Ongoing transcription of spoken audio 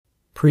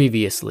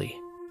Previously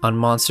on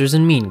Monsters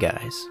and Mean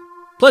Guys.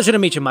 Pleasure to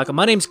meet you, Michael.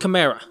 My name's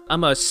Chimera.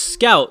 I'm a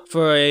scout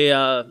for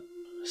a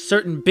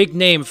certain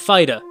big-name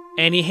fighter,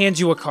 and he hands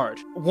you a card.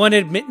 One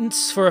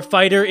admittance for a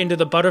fighter into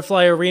the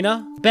Butterfly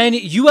Arena. Ben,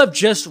 you have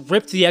just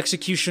ripped the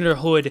Executioner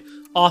hood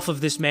off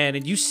of this man,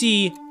 and you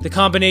see the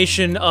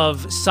combination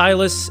of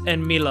Silas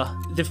and Mila.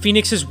 The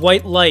Phoenix's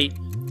white light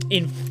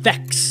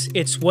infects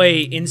its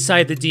way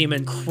inside the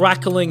demon,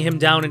 crackling him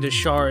down into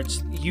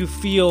shards. You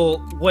feel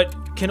what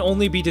can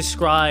only be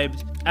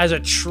described as a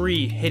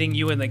tree hitting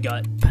you in the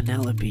gut.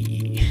 Penelope,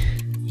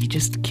 you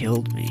just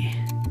killed me.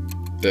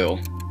 Bill,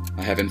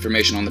 I have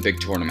information on the big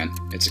tournament.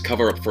 It's a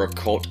cover-up for a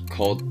cult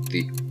called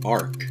the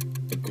Ark,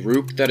 a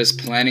group that is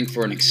planning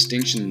for an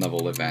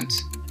extinction-level event.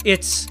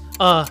 It's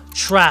a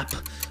trap.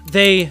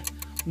 They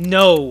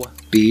know.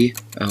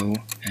 B-O-M-B.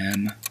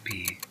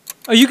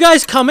 Are you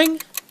guys coming?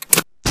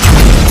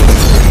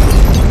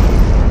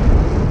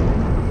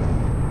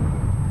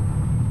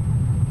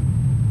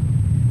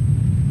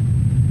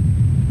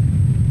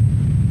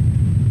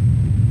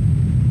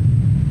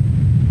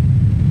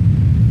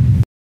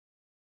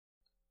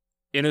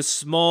 In a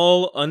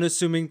small,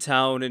 unassuming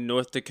town in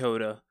North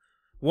Dakota,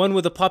 one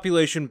with a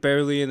population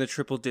barely in the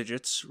triple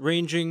digits,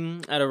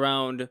 ranging at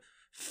around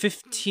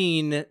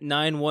 15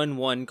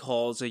 911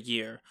 calls a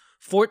year,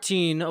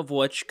 14 of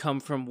which come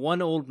from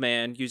one old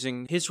man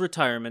using his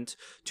retirement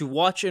to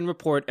watch and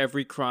report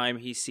every crime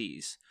he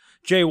sees.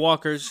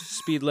 Jaywalkers,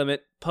 speed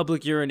limit,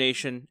 public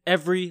urination,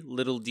 every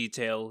little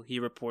detail, he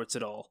reports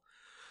it all.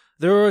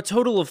 There are a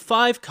total of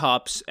 5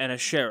 cops and a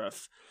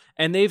sheriff,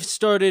 and they've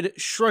started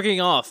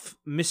shrugging off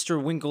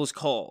Mr. Winkle's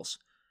calls.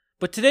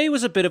 But today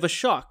was a bit of a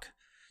shock.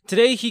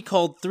 Today he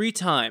called 3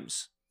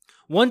 times.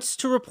 Once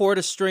to report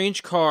a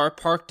strange car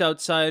parked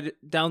outside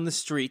down the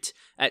street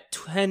at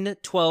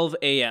 10:12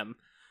 a.m.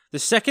 The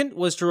second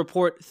was to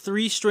report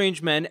 3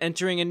 strange men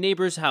entering a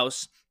neighbor's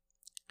house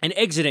and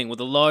exiting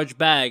with a large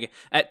bag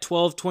at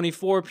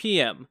 12:24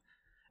 p.m.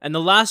 And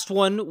the last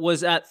one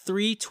was at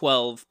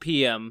 3:12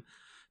 p.m.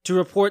 to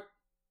report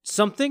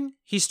something.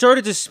 He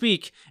started to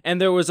speak, and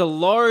there was a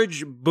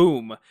large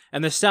boom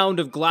and the sound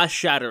of glass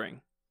shattering.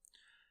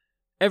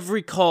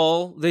 Every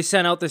call, they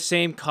sent out the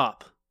same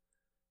cop.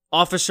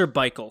 Officer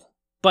Beichel.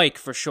 Bike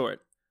for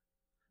short.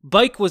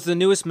 Bike was the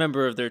newest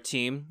member of their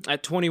team.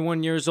 At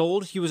 21 years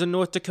old, he was a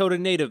North Dakota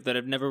native that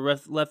had never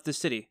left the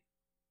city.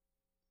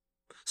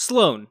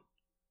 Sloan,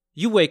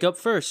 you wake up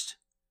first.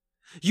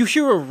 You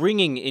hear a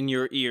ringing in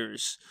your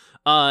ears,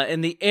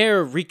 and the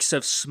air reeks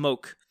of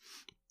smoke.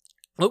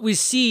 What we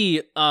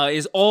see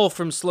is all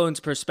from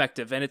Sloan's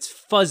perspective, and it's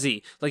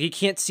fuzzy, like he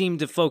can't seem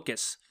to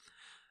focus.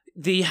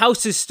 The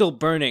house is still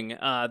burning.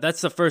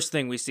 That's the first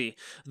thing we see.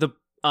 The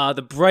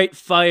bright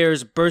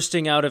fires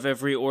bursting out of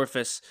every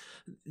orifice.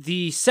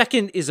 The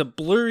second is a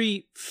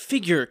blurry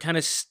figure kind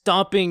of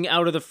stomping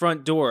out of the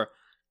front door.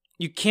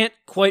 You can't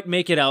quite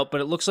make it out,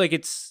 but it looks like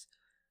it's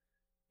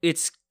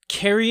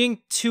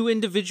carrying 2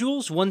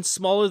 individuals, one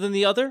smaller than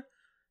the other,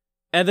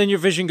 and then your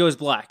vision goes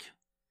black.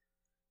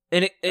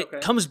 And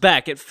it comes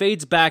back, it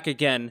fades back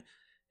again,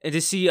 and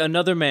to see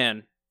another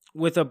man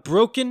with a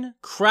broken,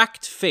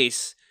 cracked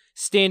face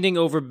standing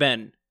over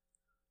Ben.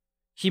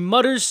 He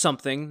mutters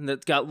something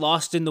that got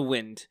lost in the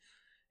wind,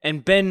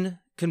 and Ben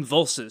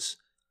convulses.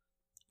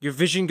 Your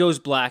vision goes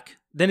black,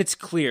 then it's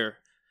clear.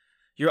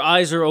 Your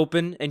eyes are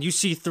open, and you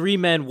see 3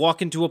 men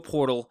walk into a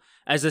portal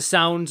as the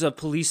sounds of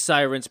police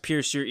sirens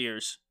pierce your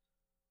ears.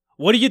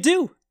 What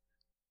do?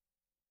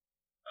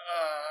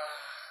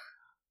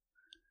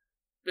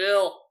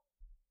 Bill.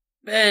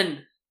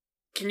 Ben,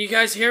 can you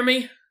guys hear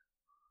me?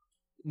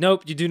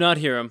 Nope, you do not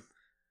hear him.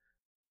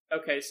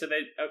 Okay,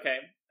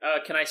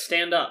 can I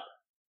stand up?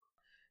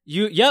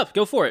 Yep,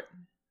 go for it.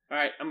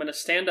 Alright, I'm gonna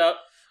stand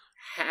up.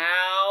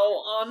 How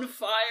on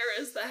fire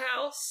is the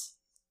house?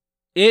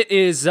 It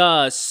is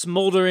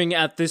smoldering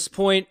at this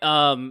point.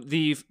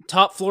 The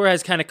top floor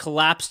has kind of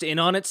collapsed in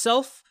on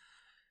itself,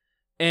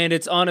 and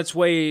it's on its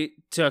way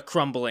to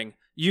crumbling.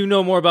 You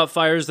know more about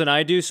fires than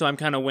I do, so I'm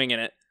kind of winging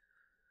it.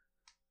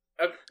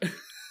 Okay.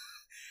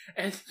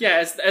 And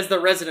yeah, as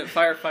the resident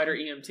firefighter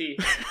EMT.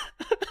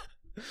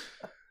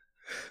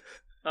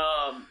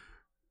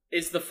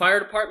 Is the fire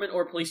department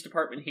or police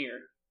department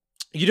here?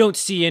 You don't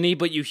see any,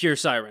 but you hear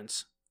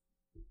sirens.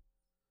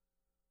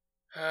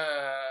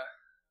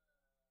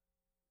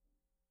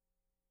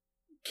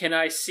 Can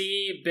I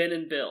see Ben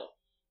and Bill?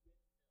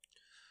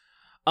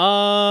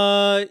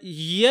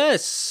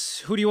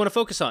 Yes. Who do you want to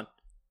focus on?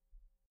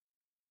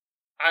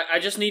 I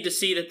just need to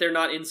see that they're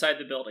not inside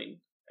the building.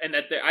 And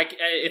that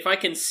if I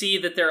can see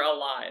that they're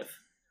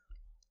alive.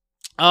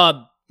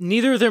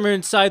 Neither of them are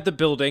inside the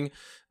building.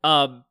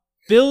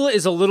 Bill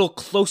is a little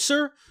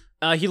closer.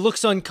 He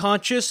looks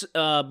unconscious,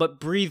 but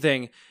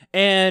breathing.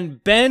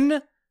 And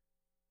Ben,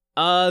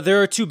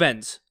 there are 2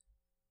 Bens.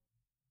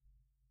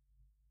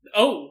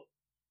 Oh.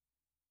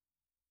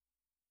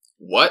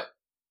 What?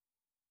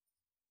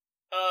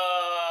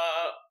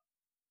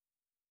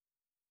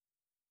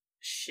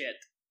 Shit.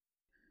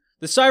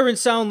 The sirens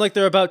sound like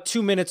they're about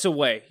 2 minutes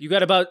away. You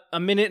got about a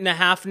minute and a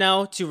half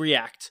now to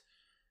react.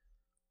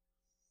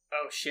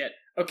 Oh shit.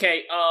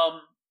 Okay.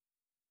 All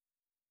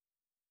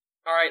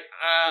right.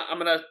 I'm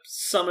gonna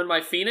summon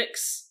my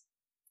Phoenix,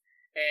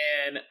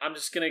 and I'm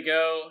just gonna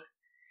go,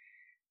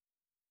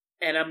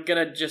 and I'm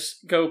gonna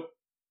just go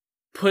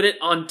put it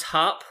on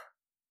top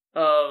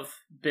of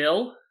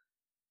Bill.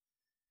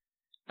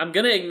 I'm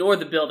gonna ignore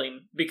the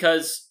building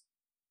because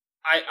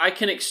I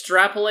can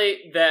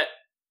extrapolate that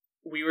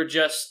we were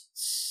just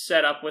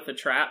set up with a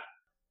trap.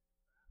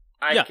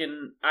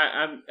 I'm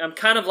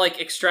kind of like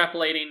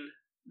extrapolating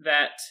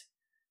that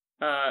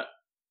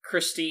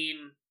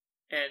Christine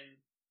and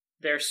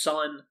their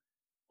son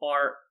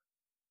are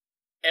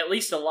at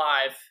least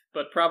alive,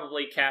 but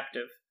probably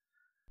captive.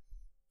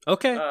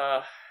 Okay.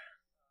 I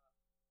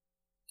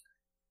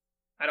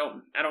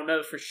don't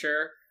know for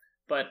sure,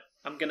 but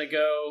I'm gonna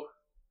go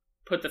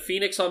put the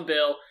Phoenix on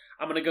Bill.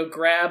 I'm gonna go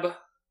grab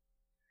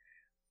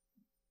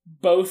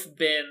both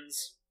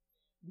Bens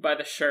by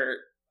the shirt.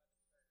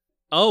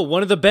 Oh,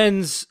 one of the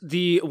Bens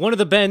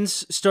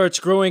starts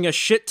growing a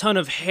shit ton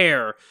of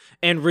hair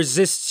and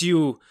resists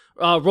you.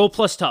 Roll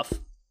plus tough.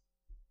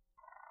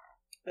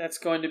 That's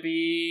going to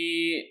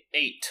be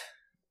 8.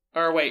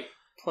 Or wait,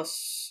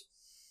 plus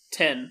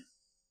 10.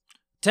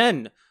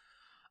 10.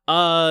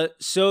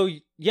 So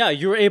yeah,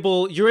 you're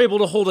able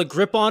to hold a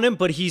grip on him,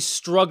 but he's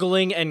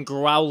struggling and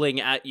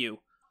growling at you.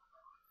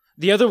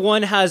 The other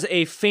one has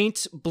a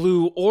faint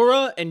blue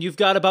aura, and you've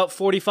got about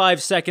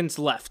 45 seconds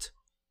left.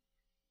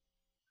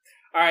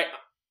 Alright.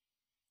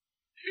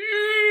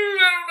 I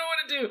don't know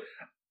what to do.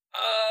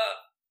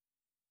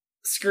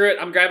 Screw it,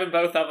 I'm grabbing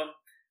both of them.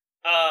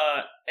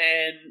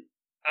 And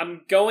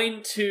I'm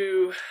going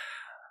to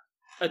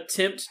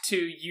attempt to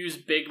use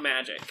big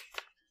magic.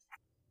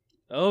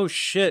 Oh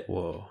shit.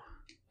 Whoa.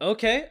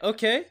 Okay.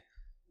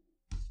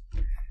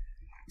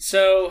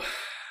 So,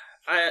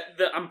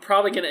 I'm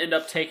probably going to end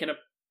up taking a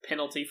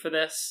penalty for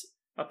this,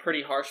 a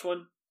pretty harsh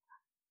one,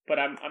 but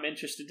I'm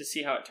interested to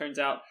see how it turns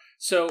out.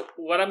 So,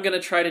 what I'm going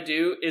to try to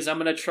do is I'm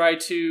going to try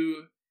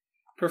to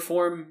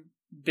perform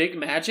big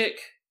magic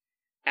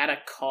at a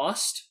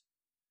cost,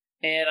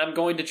 and I'm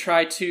going to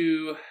try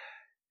to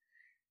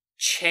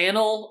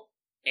channel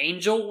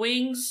angel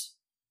wings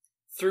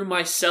through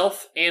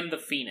myself and the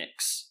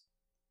Phoenix.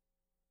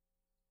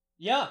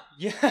 Yeah.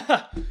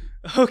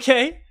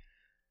 Okay.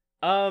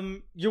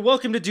 You're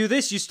welcome to do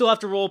this. You still have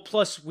to roll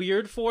plus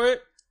weird for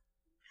it.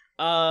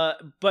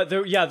 But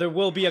there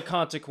will be a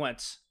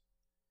consequence.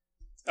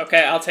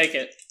 Okay, I'll take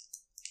it.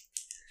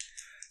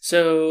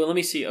 So, let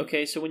me see.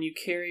 Okay, so when you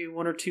carry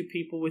 1 or 2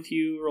 people with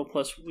you, roll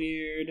plus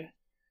weird.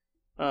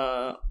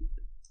 On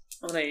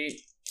a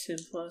 10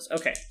 plus.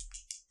 Okay.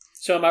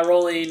 So am I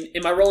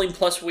rolling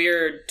plus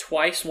weird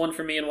twice, 1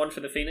 for me and 1 for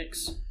the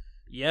Phoenix?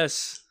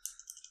 Yes.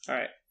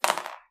 Alright.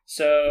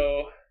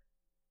 So,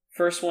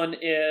 first one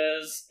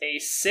is a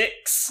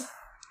 6.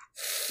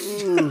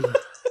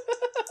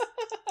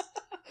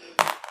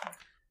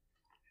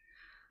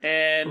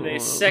 And the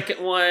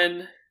second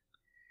one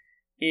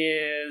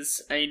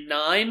is a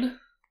 9.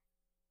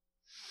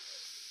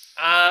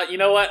 You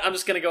know what? I'm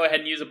just going to go ahead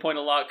and use a point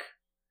of luck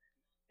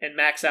and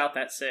max out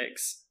that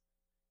 6.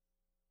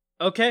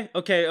 Okay.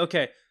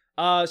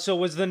 So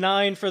was the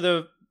 9 for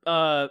the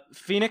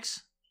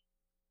Phoenix?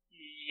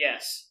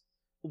 Yes.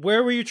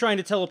 Where were you trying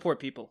to teleport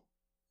people?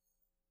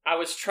 I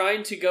was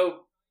trying to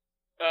go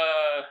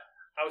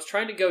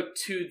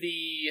to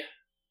the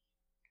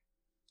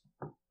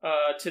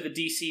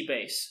DC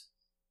base.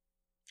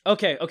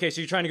 Okay,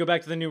 so you're trying to go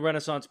back to the New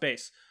Renaissance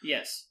base.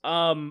 Yes.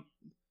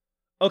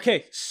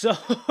 Okay, so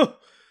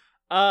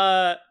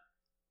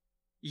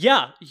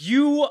yeah,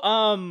 you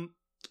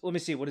let me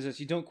see, what is this?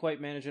 You don't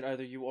quite manage it,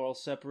 either you are all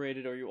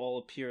separated or you all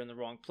appear in the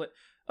wrong place.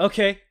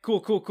 Okay,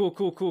 cool.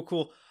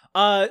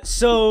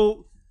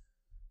 So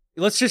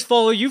let's just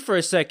follow you for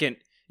a second.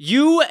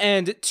 You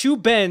and 2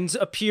 Bens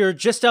appear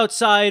just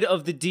outside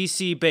of the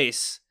DC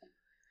base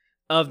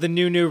of the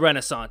New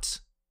Renaissance.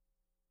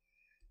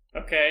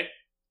 Okay.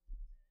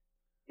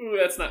 Ooh,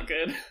 that's not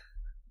good.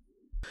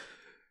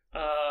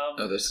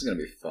 Oh, this is gonna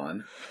be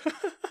fun.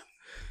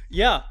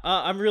 Yeah,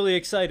 I'm really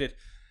excited.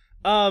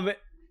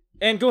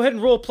 And go ahead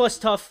and roll plus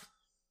tough.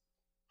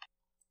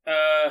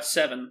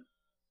 7.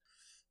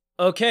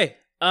 Okay.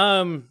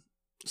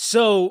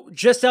 So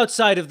just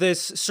outside of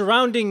this,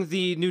 surrounding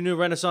the New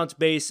Renaissance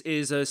base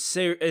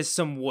is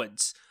some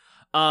woods.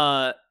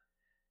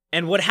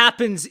 And what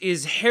happens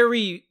is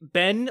Harry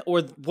Ben,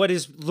 or what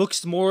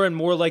looks more and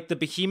more like the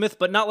behemoth,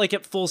 but not like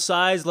at full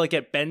size, like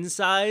at Ben's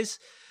size,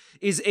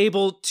 is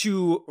able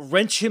to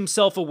wrench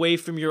himself away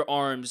from your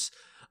arms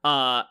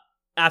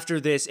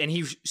after this, and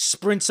he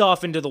sprints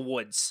off into the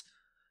woods.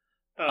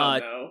 Oh,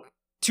 no.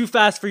 Too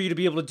fast for you to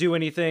be able to do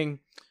anything.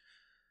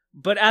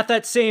 But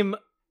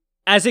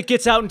as it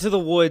gets out into the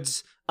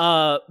woods,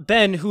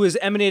 Ben, who is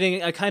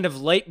emanating a kind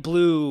of light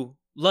blue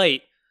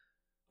light,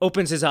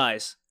 opens his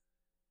eyes.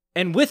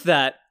 And with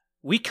that,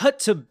 we cut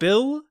to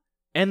Bill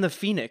and the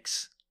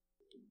Phoenix.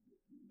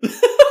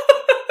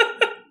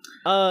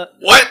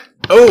 What?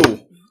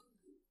 Oh!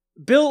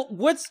 Bill,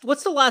 what's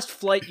the last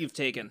flight you've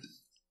taken?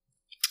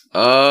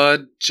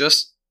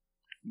 Just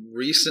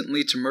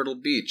recently to Myrtle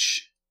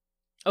Beach.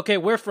 Okay,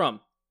 where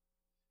from?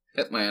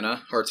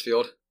 Atlanta,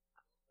 Hartsfield.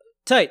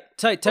 Tight.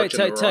 Parked in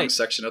the wrong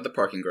section of the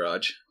parking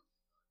garage.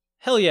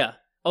 Hell yeah.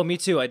 Oh, me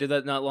too. I did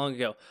that not long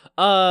ago.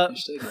 You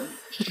stayed there.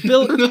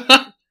 Bill,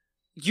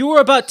 you were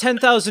about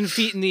 10,000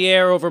 feet in the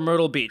air over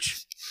Myrtle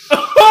Beach.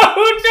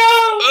 Oh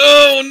no!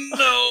 Oh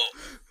no!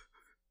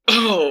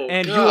 Oh,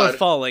 and God. you are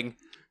falling.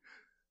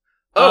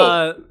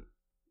 Oh.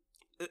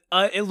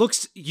 It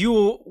looks,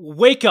 you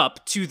wake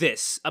up to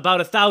this, about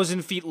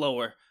 1,000 feet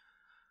lower.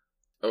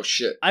 Oh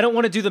shit. I don't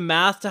want to do the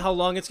math to how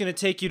long it's going to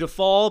take you to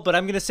fall, but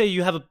I'm going to say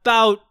you have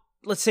about,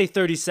 let's say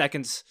 30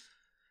 seconds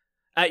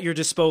at your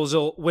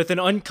disposal with an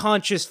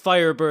unconscious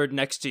Firebird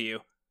next to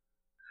you.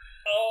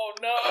 Oh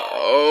no!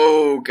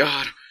 Oh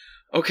God.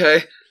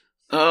 Okay.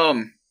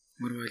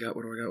 What do I got?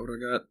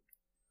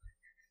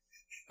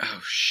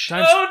 Oh shit.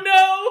 Oh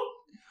no!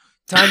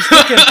 Time's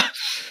ticking.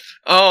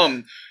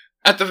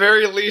 At the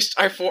very least,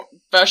 I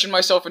fashion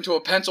myself into a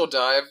pencil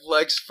dive,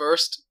 legs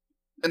first,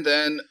 and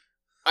then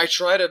I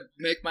try to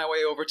make my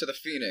way over to the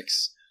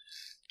Phoenix.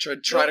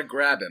 Try to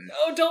grab him.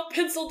 Oh, don't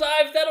pencil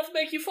dive. That'll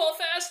make you fall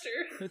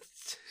faster.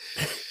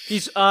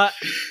 He's,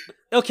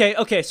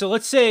 okay, so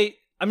let's say,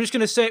 I'm just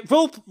gonna say,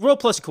 roll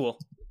plus cool.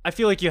 I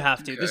feel like you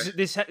have to. Okay.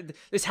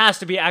 This has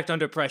to be act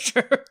under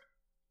pressure.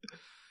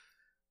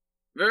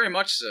 Very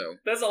much so.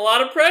 That's a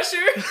lot of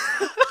pressure.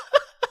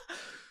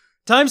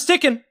 Time's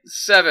ticking.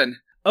 7.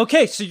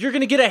 Okay, so you're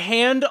gonna get a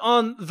hand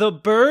on the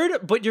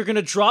bird, but you're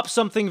gonna drop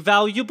something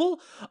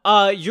valuable.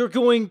 You're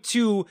going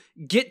to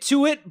get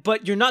to it,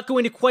 but you're not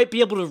going to quite be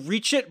able to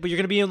reach it, but you're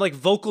gonna be in, like,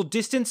 vocal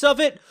distance of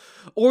it.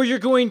 Or you're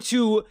going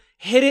to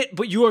hit it,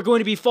 but you are going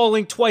to be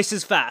falling twice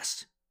as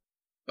fast.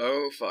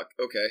 Oh, fuck.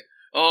 Okay.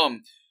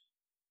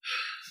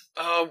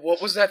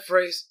 What was that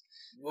phrase?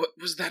 What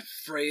was that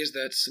phrase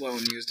that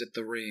Sloan used at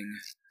the ring?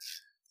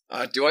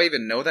 Do I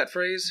even know that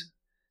phrase?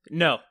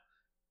 No.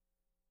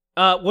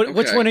 Which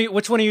Okay.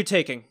 which one are you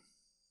taking?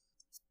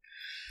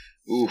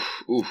 Oof.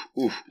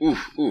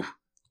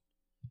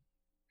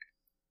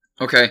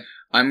 Okay,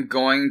 I'm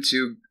going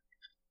to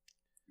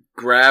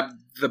grab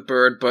the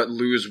bird, but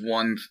lose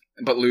one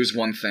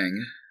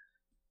thing.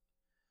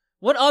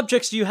 What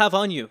objects do you have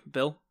on you,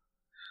 Bill?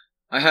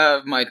 I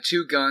have my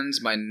 2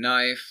 guns, my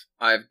knife.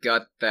 I've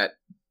got that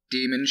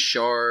demon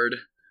shard.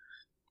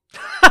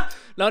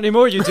 Not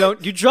anymore, you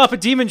don't. You drop a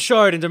demon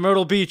shard into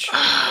Myrtle Beach.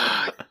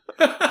 Ah,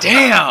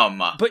 damn.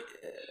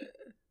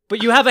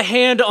 But you have a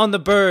hand on the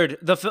bird,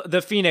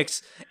 the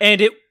phoenix,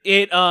 and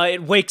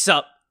it wakes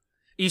up.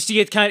 You see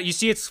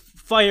its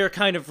fire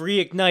kind of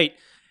reignite,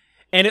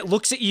 and it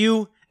looks at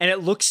you, and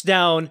it looks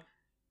down,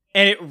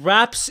 and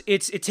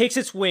it takes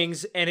its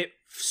wings, and it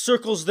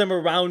circles them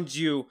around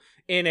you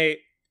in a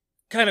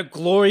kind of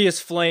glorious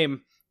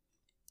flame,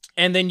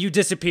 and then you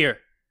disappear.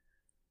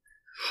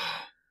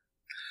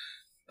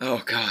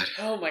 Oh, God.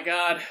 Oh my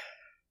god.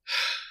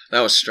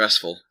 That was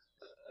stressful.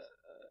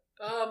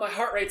 My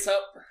heart rate's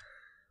up.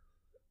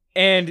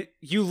 And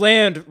you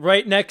land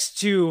right next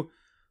to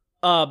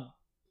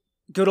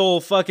good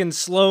old fucking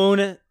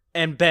Sloan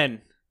and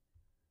Ben.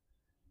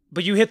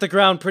 But you hit the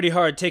ground pretty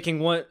hard, taking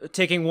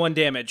one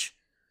damage.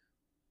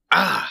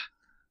 Ah,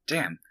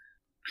 damn.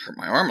 Hurt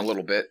my arm a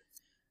little bit.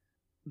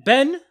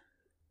 Ben,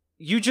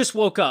 you just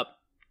woke up.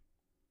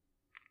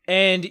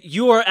 And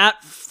you are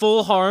at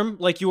full harm,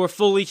 like you are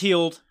fully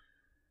healed.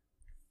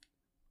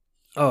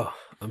 Oh,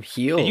 I'm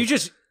healed. And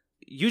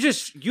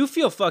you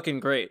feel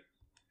fucking great.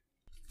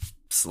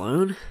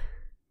 Sloan?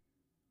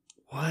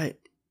 What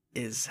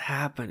is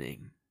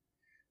happening?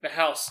 The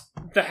house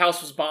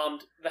was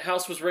bombed. The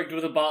house was rigged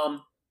with a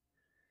bomb.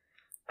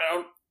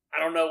 I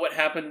don't know what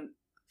happened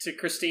to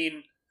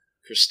Christine.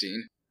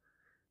 Christine?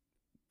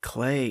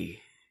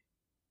 Clay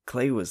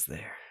was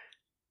there.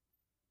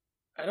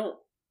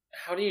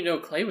 How do you know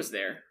Clay was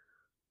there?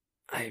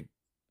 I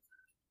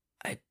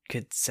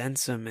could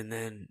sense him, and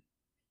then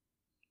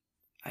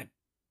I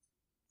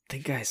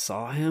think I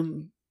saw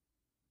him.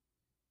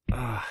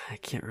 I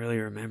can't really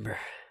remember.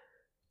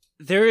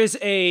 There is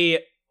a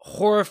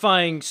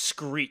horrifying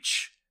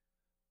screech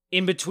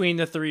in between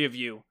the three of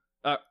you.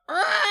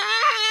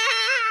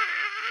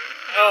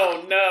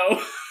 Oh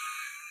no.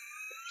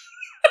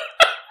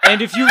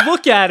 And if you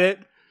look at it,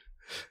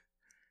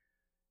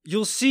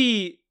 you'll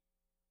see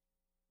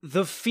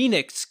the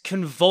phoenix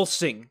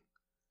convulsing.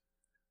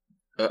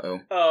 Uh-oh.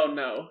 Oh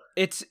no.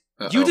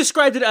 You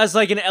described it as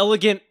like an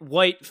elegant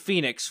white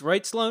phoenix,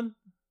 right, Sloan?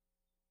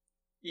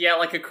 Yeah,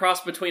 like a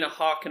cross between a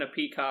hawk and a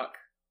peacock.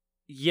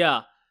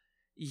 Yeah.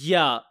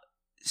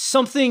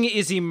 Something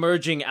is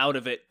emerging out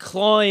of it,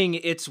 clawing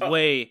its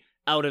way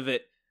out of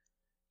it.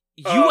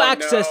 You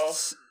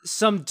accessed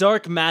some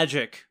dark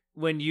magic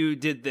when you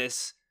did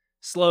this,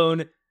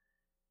 Sloan,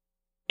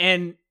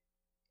 and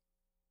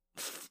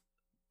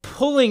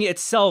pulling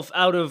itself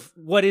out of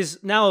what is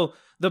now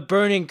the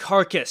burning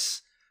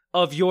carcass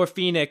of your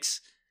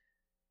phoenix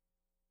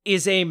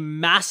is a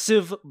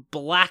massive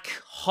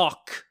black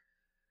hawk.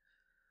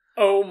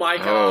 Oh my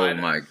god.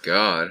 Oh my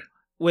god.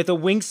 With a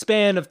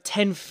wingspan of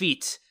 10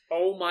 feet.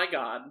 Oh my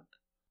god.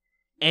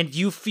 and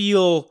you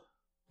feel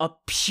a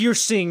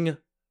piercing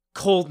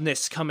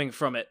coldness coming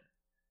from it.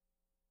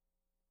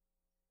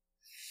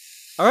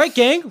 Alright,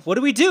 gang, what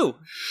do we do?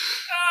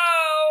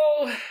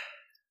 Oh!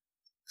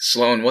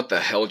 Sloan, what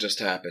the hell just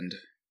happened?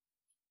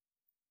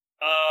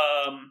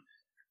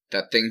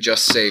 That thing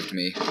just saved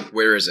me.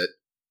 Where is it?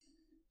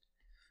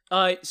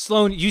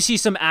 Sloan, you see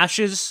some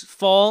ashes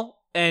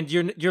fall, and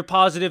you're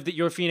positive that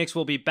your phoenix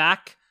will be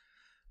back.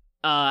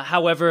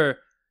 However,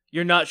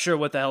 you're not sure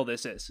what the hell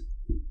this is.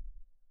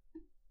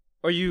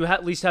 Or you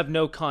at least have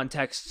no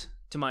context,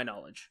 to my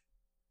knowledge.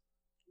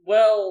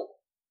 Well,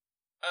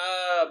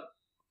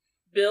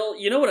 Bill,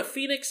 you know what a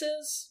phoenix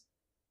is?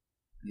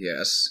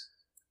 Yes.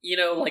 You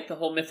know, like the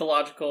whole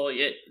mythological,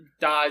 it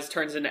dies,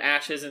 turns into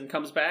ashes, and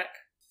comes back?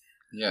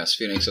 Yes,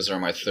 phoenixes are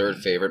my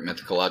third favorite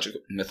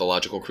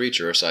mythological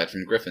creature, aside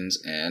from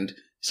griffins and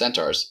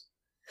centaurs.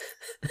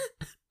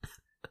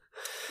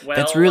 Well,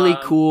 That's really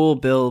cool,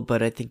 Bill,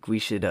 but I think we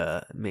should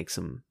make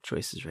some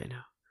choices right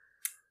now.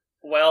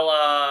 Well,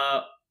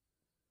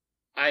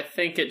 I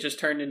think it just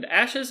turned into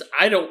ashes.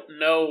 I don't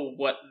know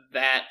what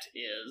that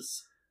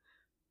is.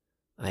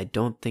 I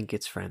don't think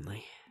it's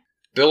friendly.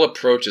 Bill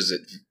approaches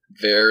it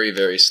very,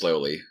 very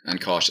slowly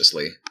and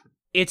cautiously.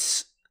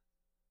 It's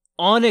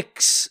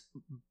onyx,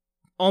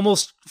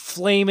 almost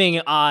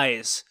flaming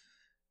eyes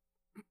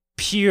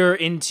peer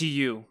into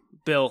you,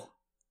 Bill.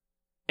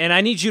 And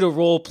I need you to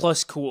roll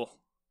plus cool.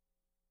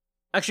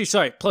 Actually,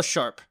 sorry, plus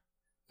sharp.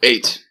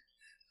 8.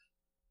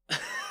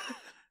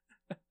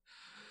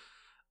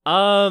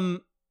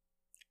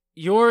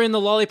 You're in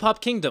the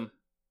Lollipop Kingdom.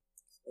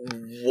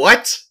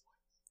 What?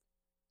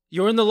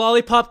 You're in the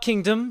Lollipop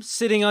Kingdom,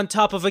 sitting on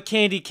top of a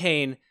candy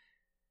cane,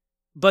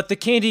 but the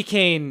candy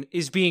cane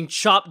is being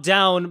chopped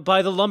down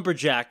by the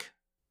lumberjack.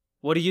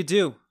 What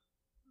do?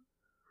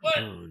 What?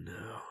 Oh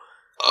no.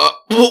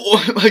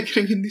 Why am I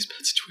getting in these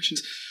bad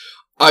situations?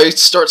 I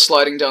start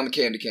sliding down the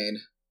candy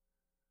cane.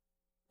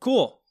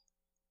 Cool.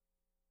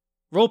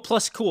 Roll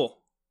plus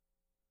cool.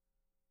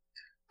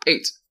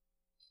 8.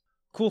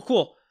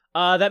 Cool.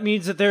 That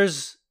means that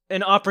there's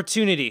an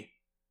opportunity.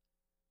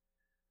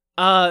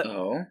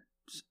 Oh?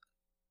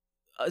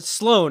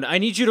 Sloan, I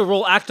need you to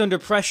roll act under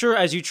pressure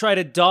as you try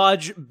to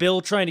dodge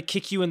Bill trying to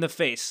kick you in the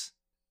face.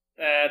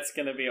 That's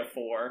gonna be a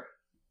 4.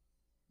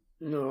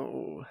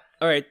 No.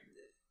 Alright,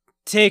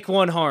 take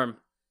 1 harm.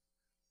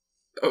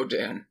 Oh,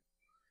 damn.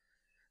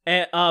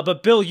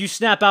 But Bill, you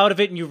snap out of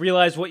it and you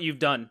realize what you've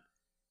done.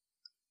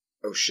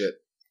 Oh, shit.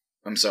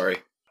 I'm sorry.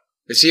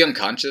 Is he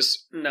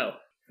unconscious? No,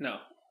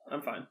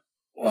 I'm fine.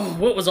 Oh,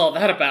 what was all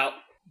that about?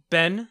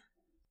 Ben,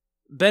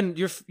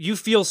 you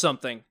feel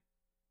something.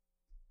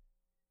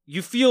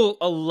 You feel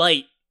a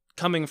light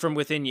coming from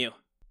within you.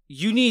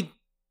 You need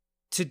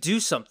to do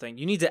something.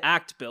 You need to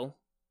act, Bill.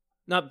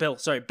 Not Bill,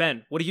 sorry,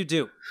 Ben. What do you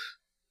do?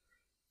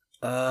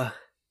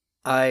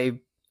 I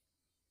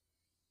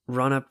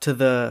run up to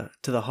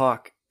the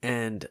hawk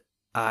and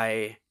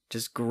I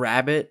just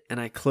grab it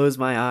and I close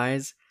my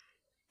eyes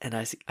and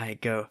I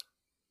go,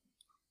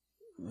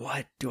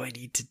 what do I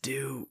need to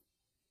do?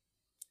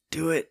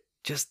 Do it.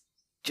 Just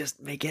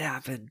make it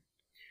happen.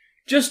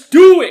 Just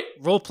do it!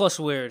 Roll plus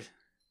weird.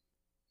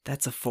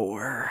 That's a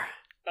 4.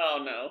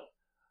 Oh no.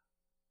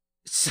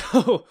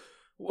 So,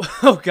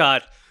 oh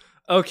god.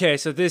 Okay,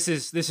 so this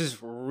is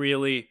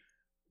really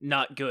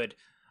not good.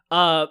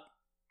 Ben,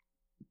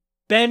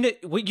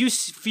 what you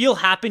feel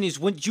happen is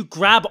when you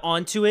grab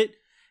onto it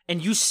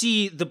and you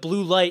see the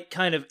blue light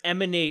kind of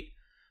emanate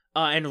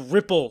and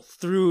ripple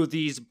through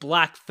these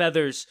black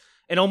feathers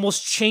and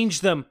almost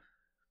change them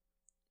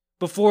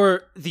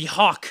before the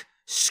hawk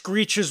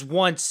screeches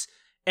once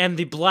and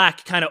the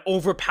black kind of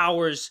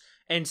overpowers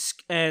and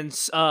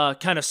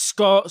kind of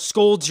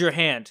scolds your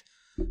hand.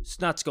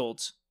 It's not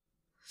scolds.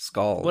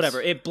 Scalds.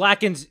 Whatever. It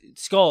blackens,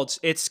 scalds.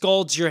 It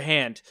scalds your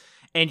hand,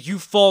 and you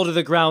fall to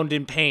the ground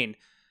in pain.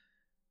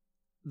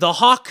 The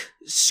hawk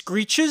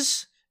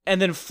screeches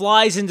and then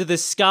flies into the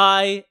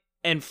sky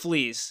and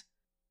flees.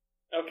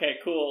 Okay,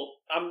 cool.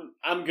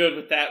 I'm good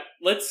with that.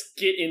 Let's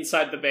get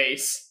inside the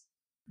base.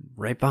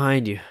 Right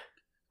behind you.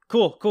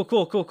 Cool.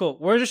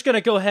 We're just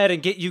gonna go ahead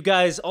and get you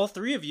guys, all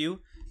 3 of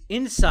you,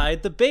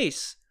 inside the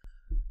base.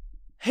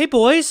 Hey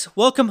boys,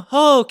 welcome.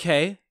 Oh,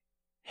 okay.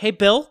 Hey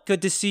Bill,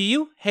 good to see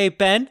you. Hey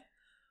Ben,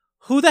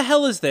 who the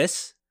hell is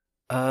this?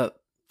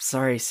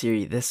 Sorry,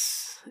 Siri.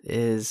 This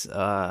is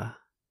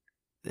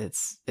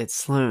it's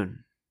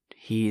Sloan.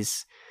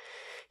 He's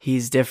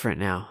different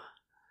now.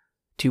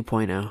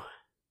 2.0.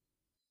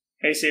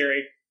 Hey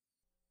Siri.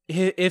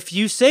 If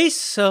you say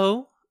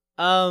so.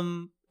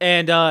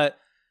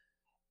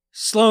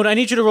 Sloan, I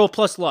need you to roll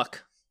plus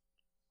luck.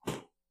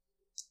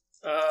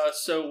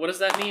 So what does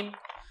that mean?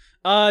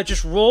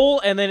 Just roll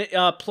and then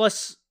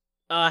plus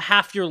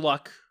half your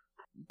luck,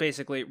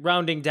 basically,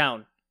 rounding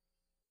down.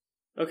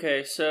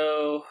 Okay,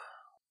 so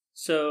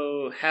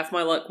half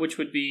my luck, which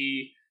would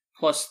be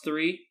plus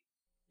 3.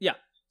 Yeah.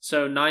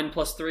 So 9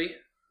 plus 3.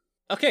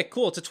 Okay,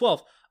 cool. It's a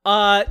 12.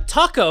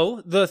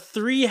 Taco, the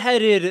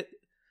 3-headed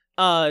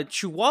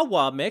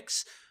Chihuahua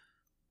mix,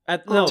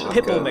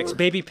 Pitbull Mix,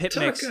 baby Pit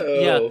Mix. Taco.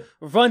 Yeah,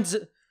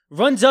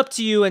 runs up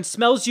to you and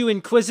smells you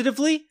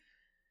inquisitively,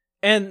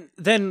 and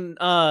then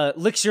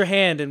licks your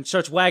hand and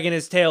starts wagging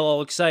his tail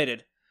all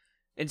excited.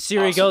 And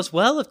Siri Awesome. goes,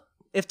 "Well,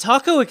 if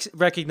Taco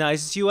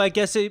recognizes you, I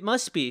guess it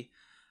must be.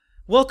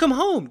 Welcome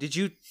home. Did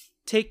you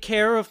take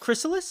care of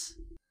Chrysalis?"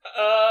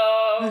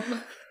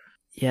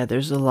 Yeah,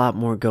 there's a lot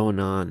more going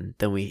on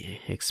than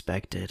we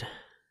expected.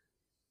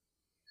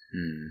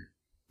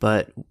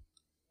 But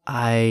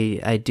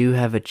I do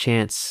have a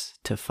chance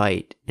to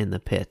fight in the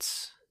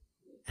pits,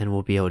 and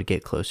we'll be able to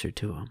get closer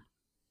to him.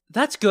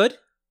 That's good.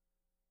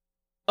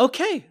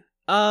 Okay.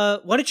 Why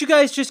don't you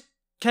guys just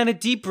kind of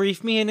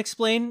debrief me and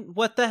explain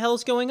what the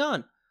hell's going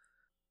on?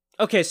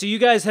 Okay, so you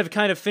guys have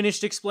kind of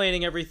finished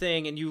explaining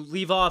everything, and you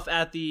leave off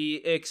at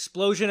the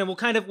explosion, and we'll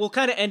kind of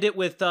end it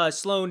with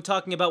Sloan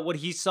talking about what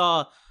he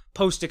saw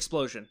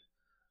post-explosion.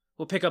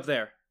 We'll pick up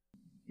there.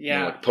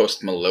 Yeah. Like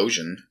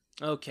post-Melosion.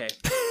 Okay.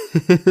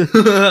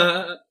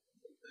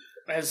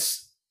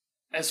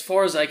 As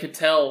far as I could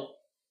tell,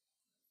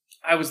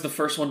 I was the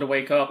first one to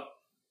wake up.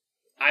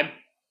 I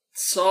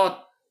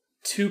saw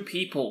 2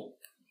 people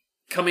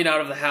coming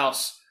out of the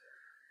house.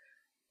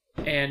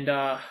 And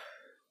I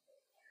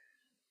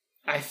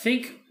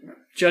think,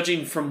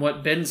 judging from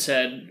what Ben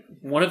said,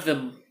 one of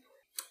them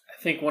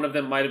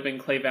might have been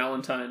Clay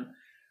Valentine.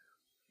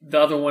 The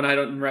other one I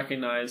don't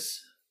recognize.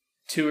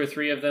 2 or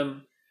 3 of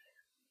them.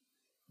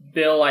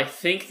 Bill, I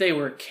think they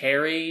were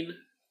carrying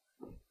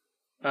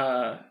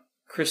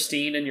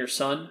Christine and your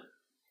son.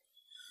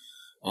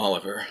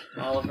 Oliver.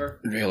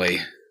 Really?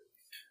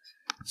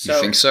 So,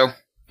 You think so?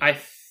 I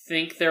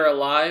think they're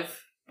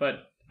alive,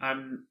 but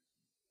I'm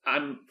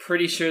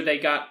pretty sure they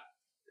got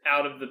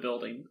out of the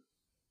building.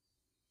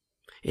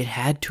 It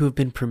had to have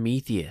been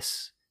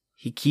Prometheus.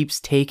 He keeps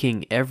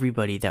taking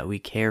everybody that we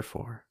care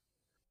for.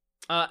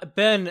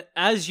 Ben,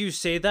 as you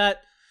say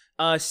that,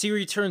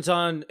 Siri turns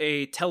on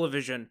a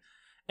television,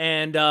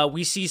 and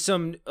we see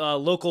some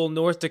local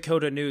North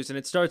Dakota news, and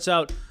it starts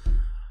out,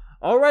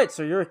 "All right,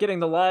 so you're getting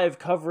the live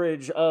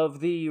coverage of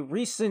the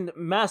recent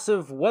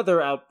massive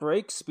weather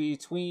outbreaks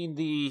between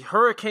the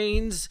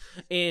hurricanes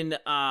in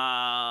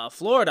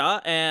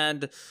Florida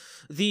and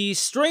the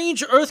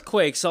strange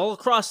earthquakes all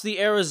across the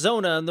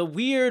Arizona and the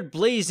weird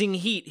blazing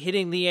heat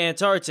hitting the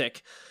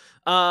Antarctic.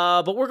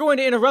 But we're going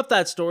to interrupt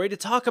that story to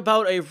talk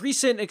about a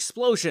recent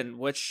explosion,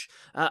 which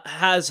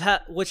has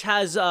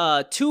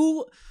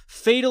 2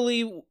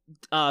 fatally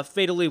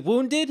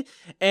wounded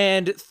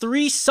and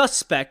 3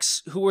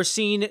 suspects who were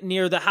seen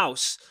near the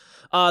house.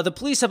 The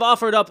police have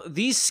offered up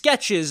these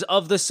sketches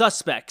of the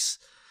suspects.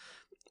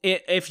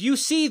 If you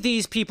see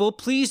these people,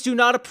 please do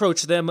not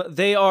approach them.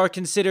 They are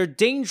considered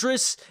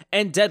dangerous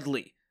and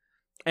deadly.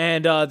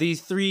 And the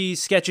 3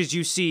 sketches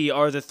you see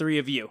are the 3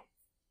 of you."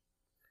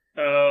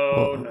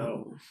 Oh,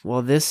 no.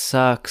 Well, this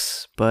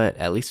sucks, but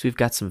at least we've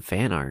got some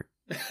fan art.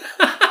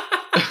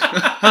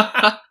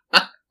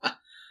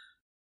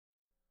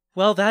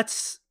 Well,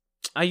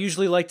 I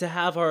usually like to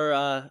have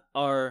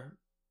our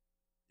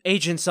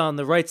agents on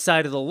the right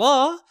side of the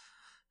law,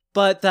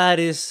 but that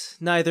is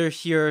neither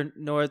here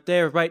nor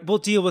there, right? We'll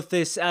deal with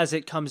this as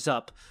it comes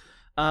up.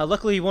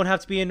 Luckily, you won't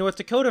have to be in North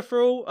Dakota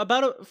for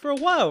a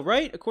while,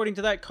 right? According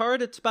to that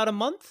card, it's about a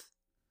month.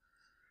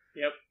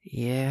 Yep.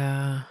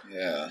 Yeah.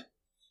 Yeah.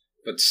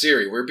 But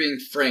Siri, we're being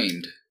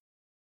framed.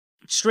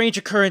 Strange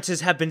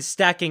occurrences have been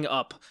stacking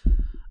up,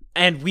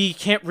 and we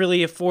can't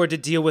really afford to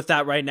deal with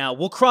that right now.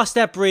 We'll cross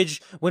that bridge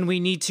when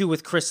we need to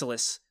with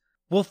Chrysalis.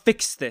 We'll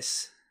fix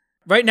this.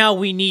 Right now,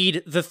 we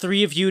need the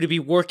 3 of you to be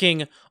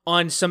working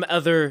on some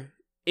other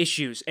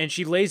issues. And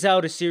she lays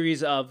out a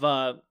series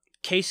of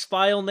case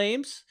file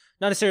names.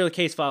 Not necessarily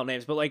case file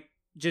names, but like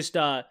just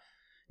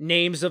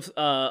names of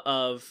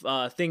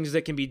things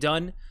that can be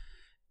done.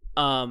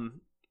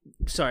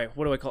 Sorry,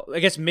 what do I call it? I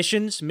guess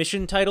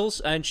mission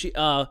titles. And she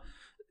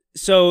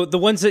so the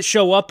ones that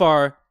show up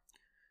are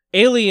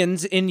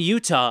Aliens in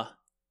Utah,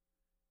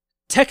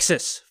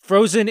 Texas,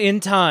 Frozen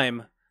in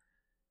Time,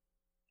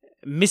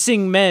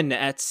 Missing Men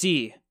at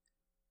Sea,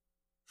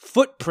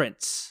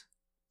 Footprints,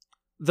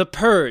 The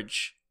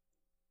Purge,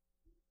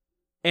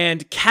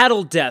 and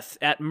Cattle Death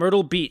at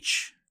Myrtle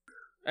Beach.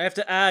 I have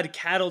to add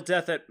Cattle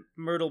Death at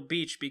Myrtle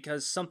Beach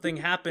because something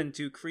happened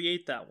to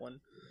create that one.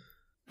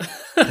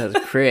 Because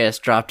Chris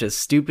dropped his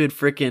stupid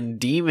freaking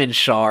demon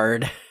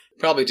shard.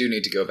 Probably do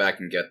need to go back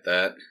and get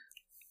that.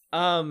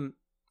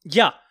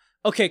 Yeah.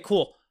 Okay,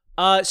 cool.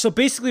 So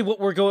basically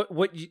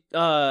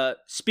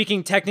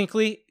speaking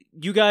technically,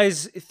 you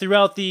guys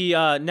throughout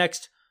the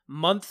next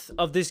month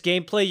of this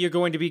gameplay, you're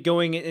going to be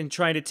going and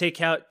trying to take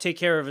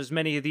care of as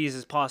many of these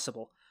as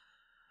possible.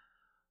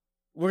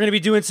 We're going to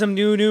be doing some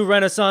new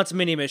Renaissance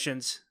mini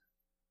missions.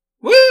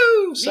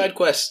 Woo! Side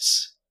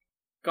quests.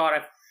 God,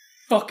 I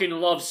fucking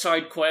love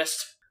side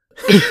quest.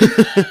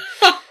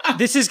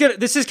 This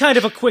is kind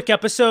of a quick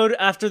episode.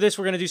 After this,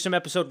 we're gonna do some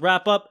episode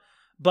wrap up.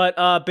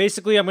 But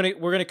basically,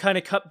 we're gonna kind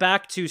of cut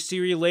back to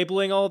Siri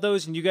labeling all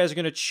those, and you guys are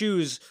gonna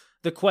choose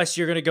the quest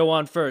you're gonna go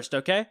on first.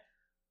 Okay?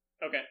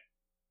 Okay.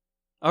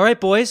 All right,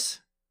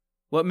 boys.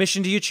 What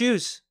mission do you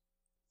choose?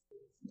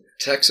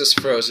 Texas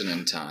Frozen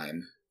in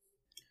Time.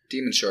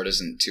 Demon Shard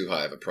isn't too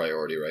high of a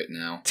priority right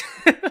now.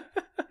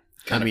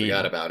 Kind of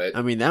forgot about it.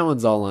 I mean, that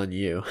one's all on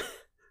you.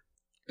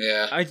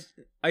 Yeah.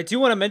 I do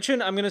want to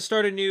mention I'm going to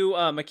start a new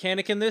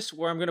mechanic in this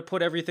where I'm going to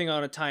put everything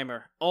on a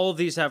timer. All of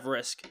these have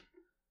risk.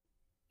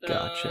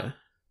 Gotcha.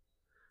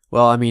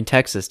 Well, I mean,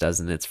 Texas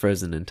doesn't. It's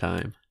Frozen in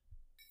Time.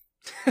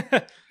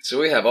 So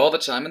we have all the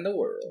time in the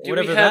world.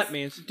 Whatever that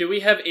means. Do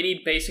we have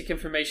any basic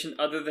information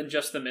other than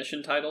just the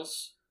mission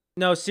titles?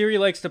 No, Siri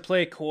likes to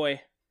play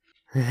coy.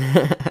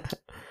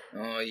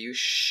 Oh, you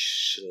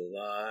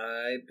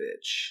sly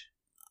bitch.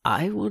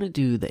 I want to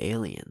do the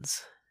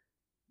aliens.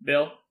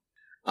 Bill?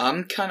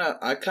 I kind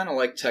of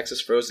like Texas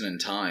Frozen in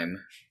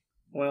Time.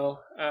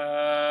 Well,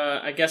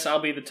 I guess I'll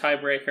be the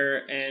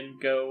tiebreaker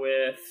and go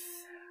with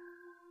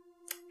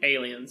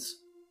Aliens.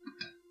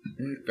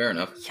 Fair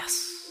enough.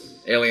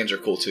 Yes. Aliens are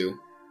cool too.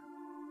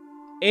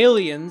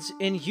 Aliens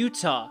in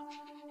Utah.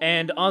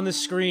 And on the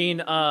screen,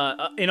 in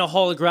a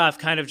holograph,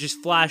 kind of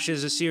just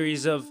flashes a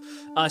series of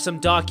some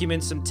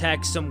documents, some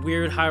text, some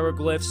weird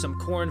hieroglyphs, some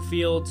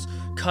cornfields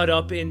cut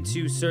up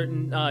into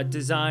certain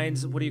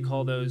designs. What do you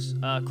call those?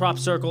 Crop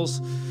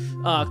circles.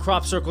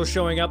 Crop circles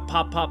showing up.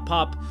 Pop, pop,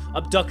 pop.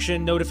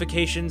 Abduction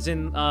notifications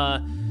in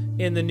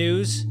the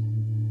news.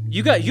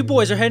 You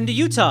boys are heading to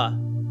Utah.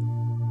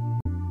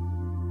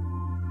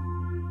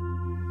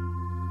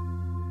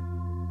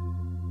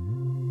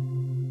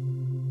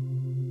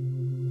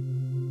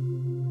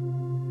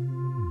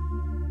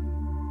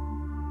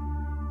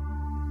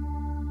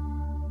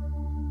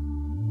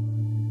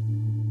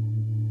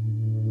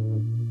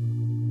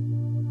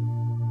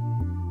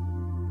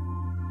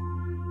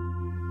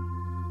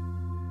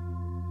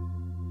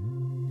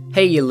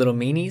 Hey, you little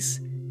meanies.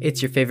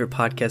 It's your favorite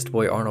podcast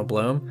boy, Arnold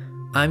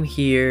Bloom. I'm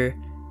here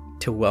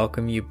to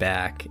welcome you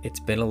back. It's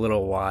been a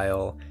little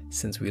while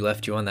since we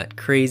left you on that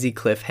crazy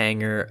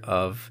cliffhanger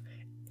of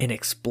an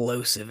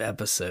explosive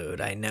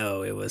episode. I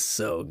know, it was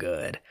so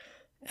good.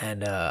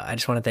 And I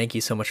just want to thank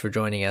you so much for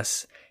joining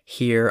us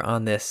here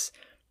on this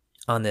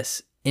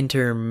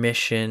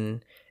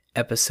intermission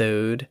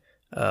episode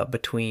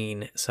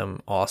between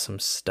some awesome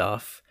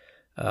stuff.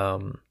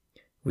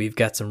 We've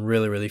got some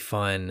really, really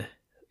fun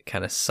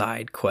kind of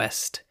side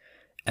quest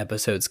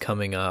episodes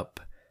coming up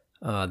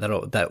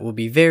that will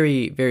be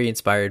very, very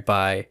inspired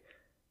by,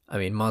 I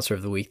mean, Monster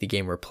of the Week, the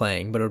game we're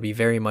playing, but it'll be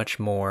very much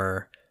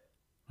more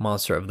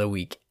Monster of the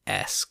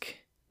Week-esque,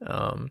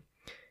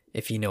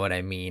 if you know what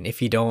I mean.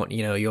 If you don't,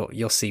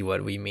 you'll see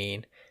what we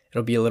mean.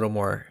 It'll be a little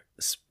more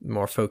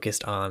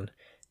focused on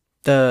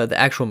the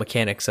actual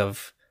mechanics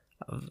of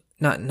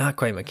not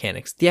quite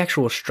mechanics, the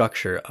actual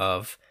structure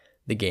of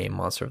the game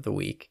Monster of the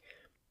Week.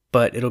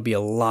 But it'll be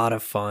a lot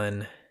of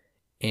fun,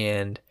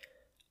 and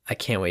I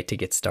can't wait to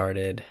get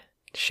started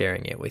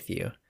sharing it with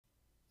you.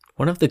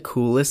 One of the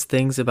coolest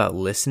things about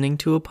listening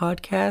to a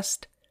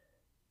podcast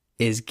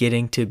is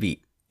getting to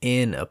be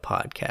in a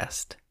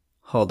podcast.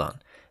 Hold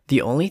on.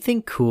 The only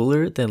thing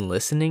cooler than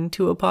listening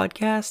to a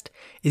podcast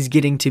is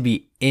getting to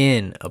be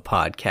in a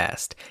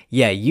podcast.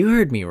 Yeah, you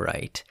heard me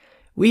right.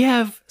 We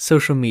have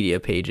social media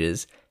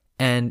pages,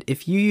 and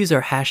if you use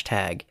our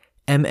hashtag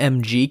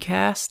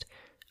MMGcast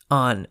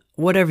on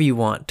whatever you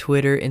want,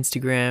 Twitter,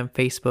 Instagram,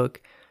 Facebook,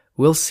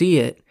 we'll see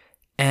it,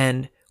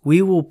 and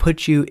we will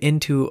put you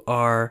into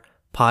our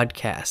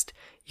podcast.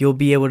 You'll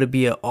be able to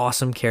be an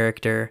awesome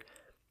character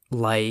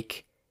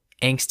like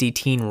angsty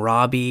teen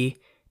Robbie,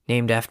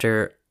 named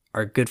after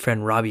our good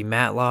friend Robbie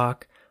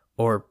Matlock,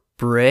 or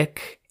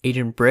Brick,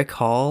 Agent Brick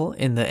Hall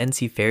in the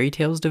NC Fairy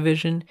Tales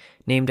division,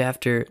 named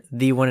after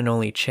the one and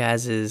only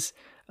Chaz's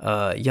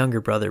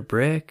younger brother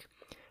Brick.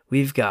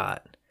 We've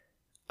got,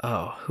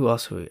 who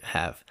else do we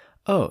have?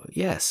 Oh,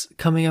 yes,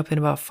 coming up in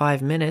about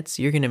 5 minutes,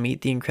 you're going to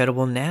meet the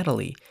incredible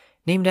Natalie,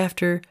 named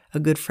after a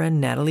good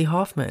friend, Natalie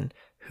Hoffman,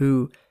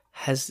 who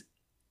has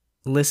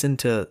listened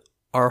to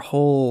our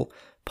whole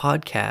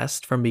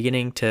podcast from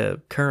beginning to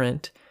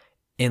current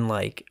in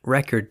like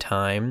record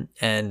time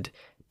and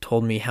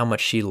told me how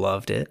much she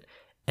loved it.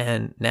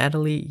 And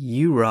Natalie,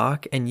 you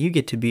rock, and you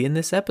get to be in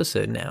this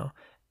episode now,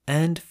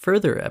 and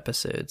further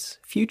episodes,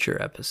 future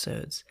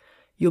episodes.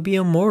 You'll be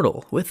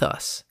immortal with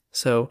us.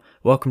 So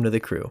welcome to the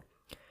crew.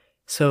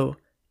 So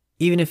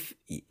even if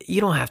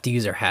you don't have to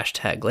use our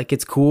hashtag, like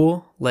it's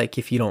cool, like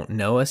if you don't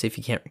know us, if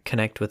you can't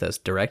connect with us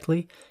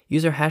directly,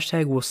 use our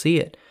hashtag, we'll see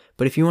it.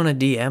 But if you want to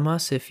DM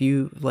us, if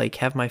you like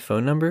have my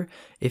phone number,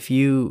 if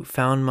you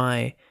found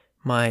my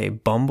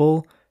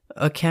Bumble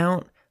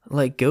account,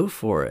 like go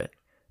for it.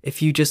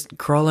 If you just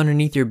crawl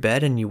underneath your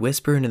bed and you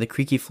whisper into the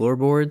creaky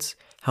floorboards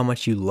how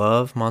much you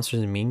love Monsters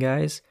and Mean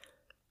Guys,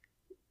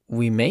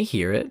 we may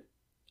hear it.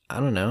 I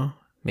don't know.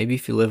 Maybe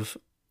if you live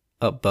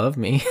above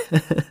me.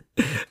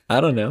 I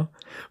don't know.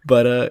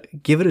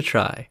 But give it a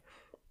try.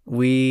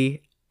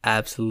 We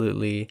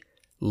absolutely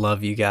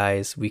love you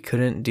guys. We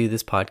couldn't do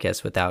this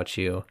podcast without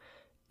you.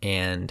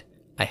 And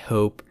I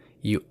hope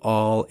you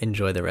all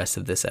enjoy the rest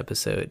of this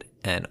episode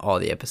and all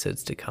the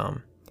episodes to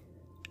come.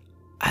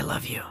 I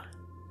love you.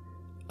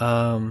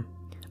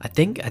 I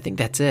think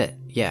that's it.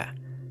 Yeah.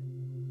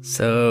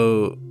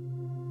 So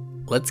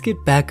let's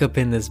get back up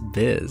in this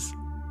biz.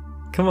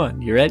 Come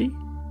on, you ready?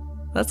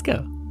 Let's go.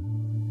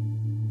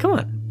 Come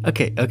on.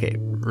 Okay,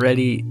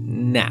 ready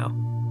now.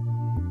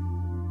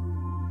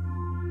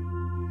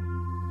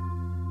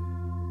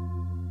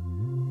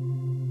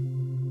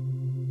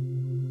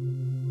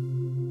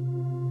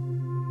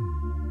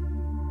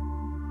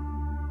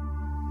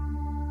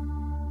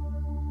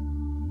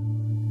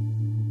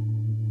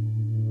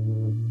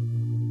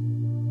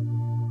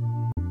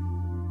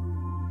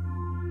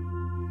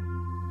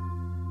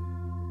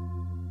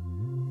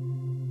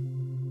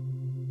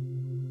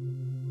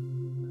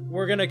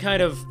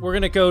 We're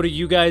gonna go to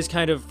you guys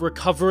kind of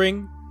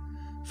recovering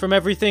from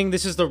everything.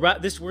 This is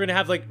we're gonna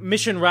have like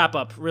mission wrap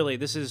up. Really,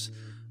 this is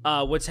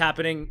what's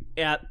happening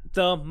at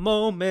the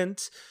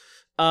moment.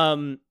 What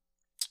I'm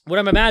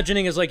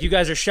imagining is like you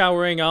guys are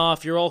showering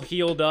off. You're all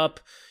healed up.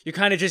 You're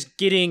kind of just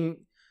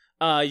getting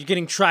you're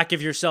getting track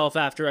of yourself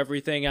after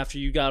everything. After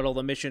you got all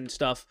the mission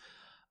stuff.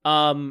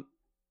 But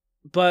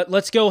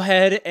let's go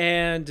ahead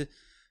and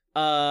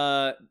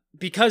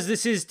because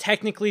this is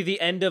technically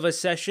the end of a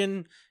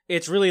session.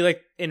 It's really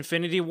like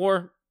Infinity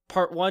War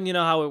Part 1, you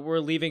know how we're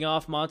leaving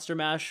off Monster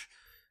Mash,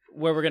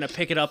 where we're going to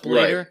pick it up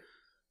later?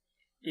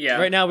 Yeah.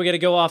 Right now we got to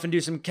go off and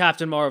do some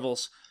Captain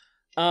Marvels.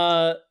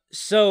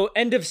 So,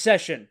 end of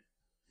session.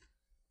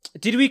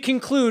 Did we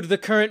conclude the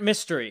current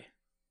mystery?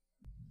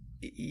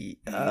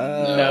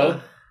 No.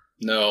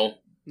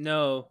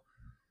 No,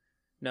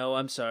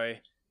 I'm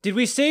sorry. Did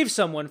we save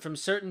someone from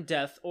certain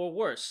death or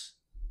worse?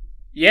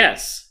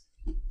 Yes.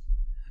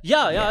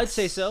 Yeah, Yes. I'd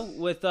say so.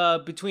 With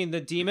between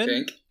the demon,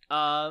 Think.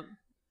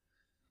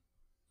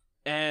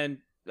 and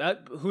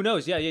who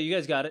knows? Yeah, you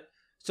guys got it.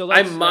 So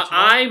I let's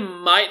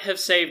might have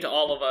saved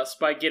all of us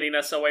by getting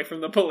us away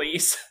from the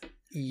police.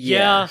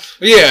 yeah.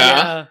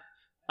 Yeah.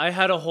 I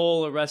had a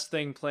whole arrest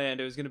thing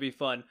planned. It was gonna be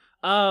fun.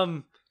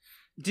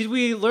 Did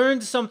we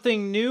learn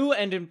something new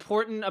and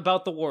important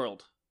about the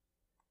world?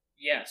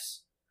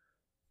 Yes.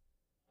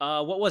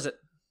 What was it?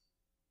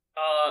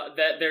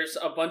 That there's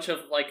a bunch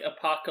of like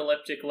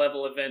apocalyptic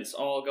level events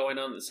all going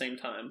on at the same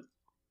time.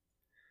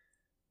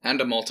 And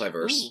a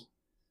multiverse.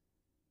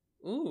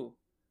 Ooh.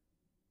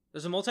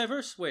 There's a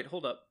multiverse? Wait,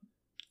 hold up.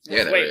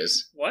 Yeah, there Wait,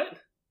 is.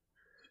 What?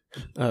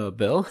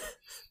 Bill?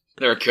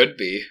 There could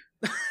be.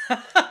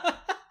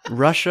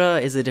 Russia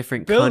is a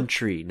different Bill-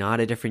 country, not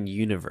a different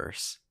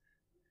universe.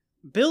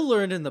 Bill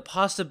learned in the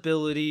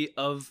possibility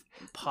of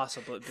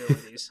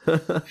possibilities.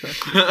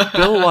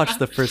 Bill watched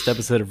the first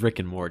episode of Rick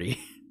and Morty.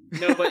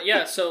 No, but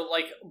yeah, so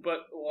but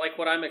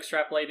what I'm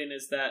extrapolating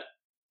is that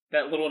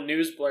little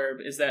news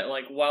blurb is that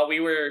like while we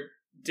were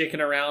dicking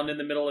around in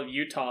the middle of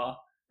Utah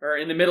or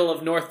in the middle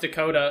of North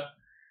Dakota,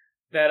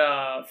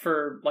 that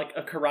for like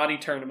a karate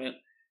tournament,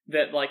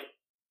 that like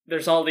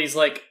there's all these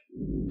like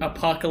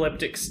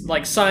apocalyptic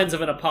like signs of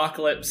an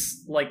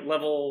apocalypse like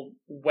level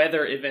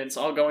weather events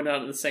all going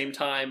on at the same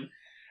time,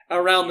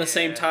 around the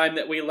same time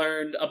that we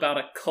learned about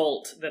a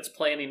cult that's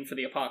planning for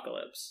the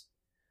apocalypse.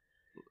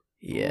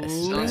 Yes.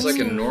 Sounds like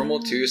a normal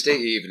Tuesday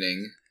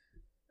evening.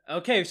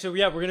 Okay, so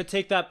yeah, we're gonna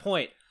take that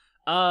point.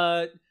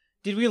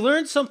 Did we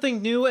learn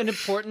something new and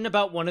important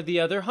about one of the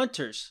other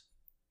hunters?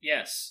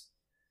 Yes.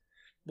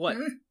 What?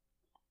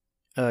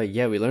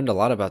 Yeah, we learned a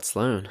lot about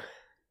Sloan.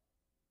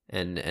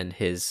 And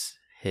his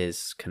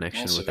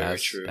connection Also with very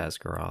true. Mm-hmm.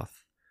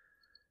 Asgaroth.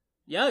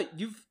 Yeah,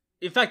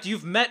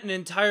 you've met an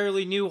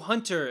entirely new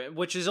hunter,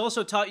 which has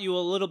also taught you a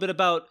little bit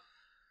about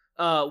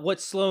what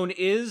Sloan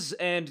is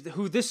and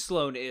who this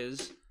Sloan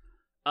is.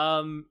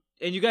 And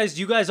you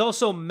guys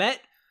also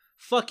met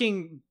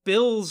fucking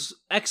Bill's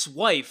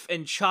ex-wife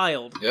and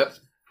child. Yep.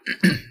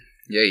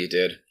 Yeah, you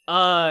did.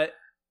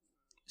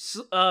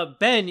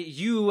 Ben,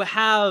 you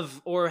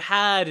have or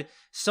had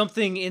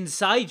something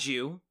inside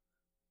you.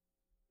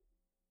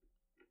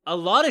 A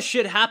lot of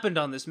shit happened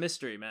on this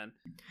mystery, man.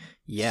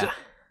 Yeah. So,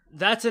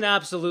 that's an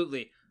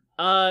absolutely.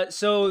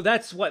 So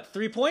that's what,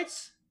 3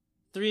 points?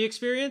 3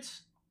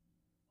 experience?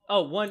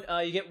 Oh, one.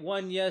 You get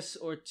 1 yes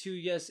or 2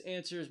 yes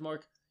answers,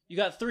 Mark. You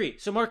got 3.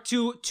 So Mark,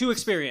 2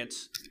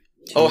 experience.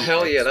 Oh,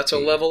 hell yeah, that's a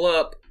level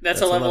up.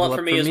 That's a level up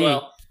for me as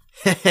well.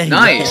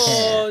 Nice.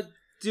 Oh,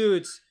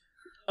 dudes.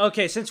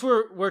 Okay, since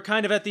we're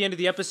kind of at the end of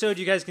the episode,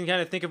 you guys can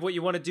kind of think of what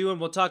you want to do, and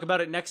we'll talk about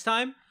it next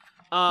time.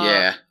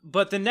 Yeah.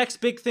 But the next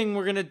big thing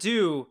we're gonna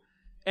do,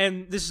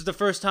 and this is the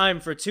first time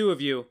for 2 of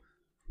you,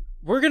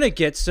 we're gonna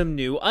get some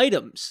new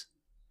items.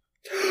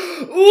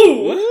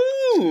 Ooh!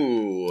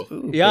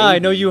 Ooh. Yeah, I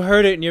know you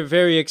heard it, and you're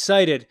very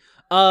excited.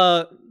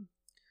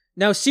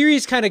 Now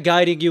Siri's kind of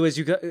guiding you as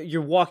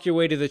you walk your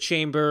way to the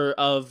chamber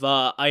of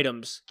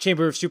items,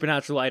 chamber of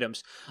supernatural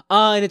items.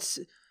 And it's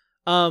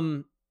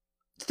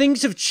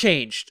things have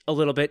changed a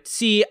little bit.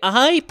 See,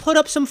 I put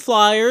up some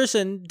flyers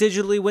and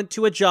digitally went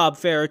to a job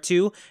fair or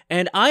 2,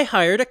 and I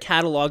hired a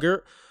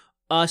cataloger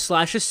 /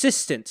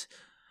 assistant.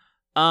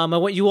 I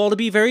want you all to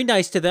be very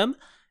nice to them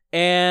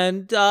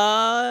and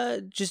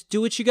just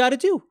do what you got to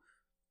do.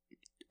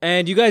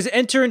 And you guys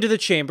enter into the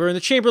chamber, and the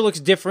chamber looks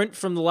different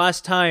from the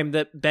last time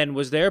that Ben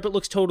was there, but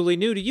looks totally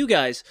new to you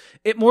guys.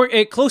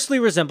 It closely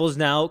resembles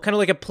now kind of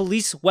like a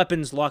police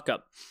weapons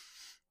lockup.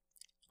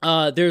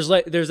 There's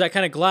that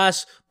kind of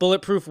glass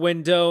bulletproof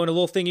window and a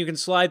little thing you can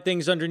slide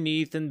things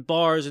underneath and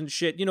bars and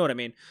shit. You know what I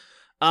mean?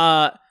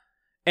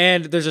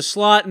 And there's a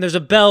slot and there's a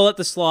bell at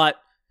the slot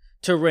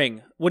to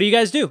ring. What do you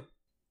guys do?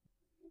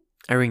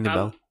 I ring the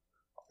bell.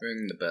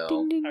 Ring the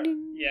bell.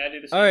 Yeah, I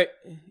do the same. All right,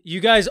 you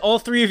guys, all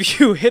three of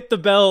you hit the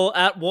bell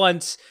at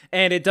once,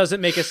 and it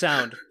doesn't make a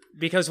sound.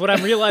 Because what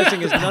I'm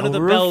realizing is none of the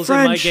bells in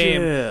my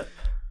game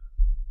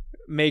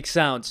make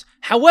sounds.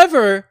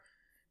 However,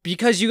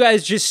 because you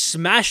guys just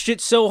smashed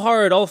it so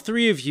hard, all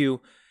three of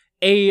you,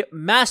 a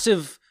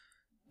massive,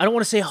 I don't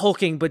want to say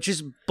hulking, but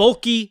just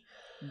bulky,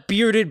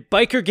 bearded,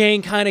 biker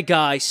gang kind of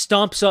guy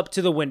stomps up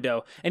to the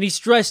window. And he's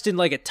dressed in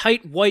like a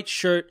tight white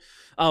shirt,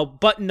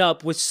 button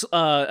up with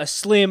a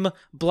slim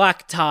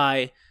black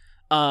tie.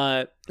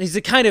 He's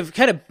a kind of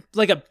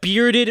like a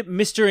bearded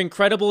Mr.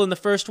 Incredible in the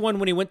first one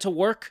when he went to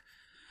work.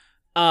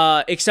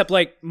 Except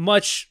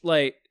much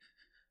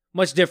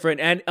different.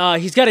 And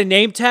he's got a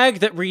name tag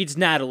that reads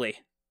Natalie.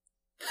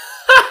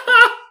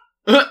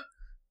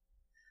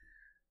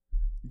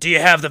 Do you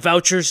have the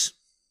vouchers?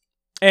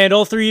 And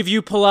all three of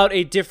you pull out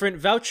a different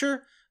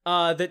voucher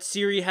that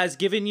Siri has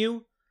given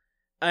you.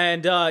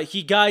 And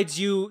he guides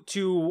you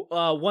to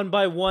one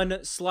by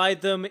one slide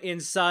them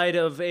inside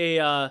of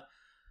a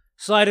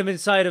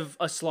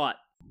slot.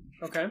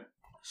 Okay.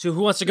 So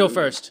who wants to go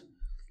first?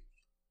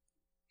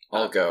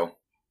 I'll go.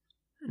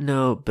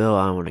 No, Bill,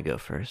 I want to go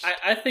first.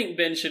 I think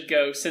Ben should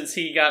go since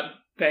he got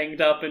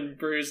banged up and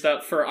bruised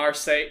up for our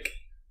sake.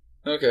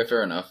 Okay,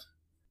 fair enough.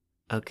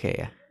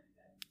 Okay.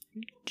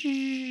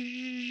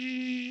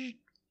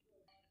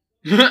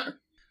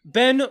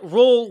 Ben,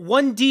 roll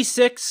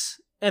 1d6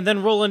 and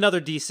then roll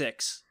another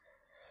d6.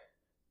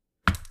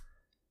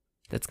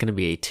 That's going to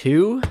be a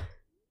 2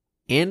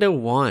 and a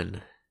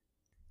 1.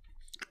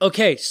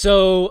 Okay,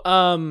 so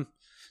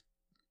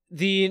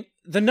the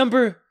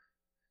number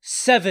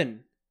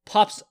 7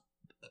 pops,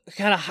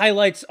 kind of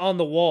highlights on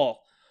the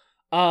wall,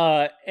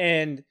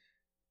 and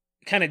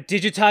kind of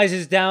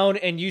digitizes down,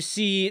 and you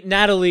see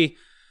Natalie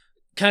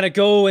kind of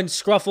go and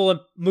scruffle and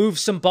move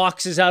some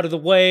boxes out of the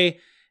way,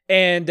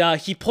 and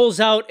he pulls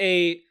out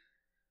a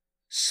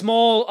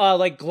small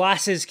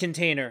glasses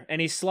container,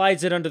 and he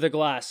slides it under the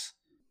glass.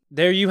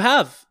 There you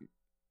have.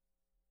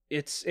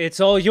 It's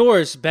all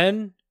yours,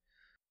 Ben.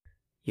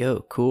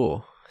 Yo,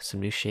 cool. Some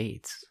new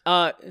shades.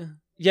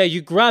 Yeah,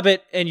 you grab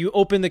it and you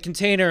open the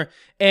container,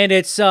 and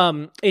it's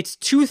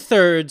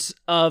 2/3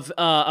 of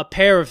a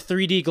pair of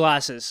 3D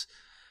glasses,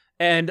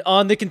 and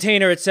on the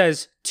container it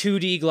says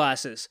 2D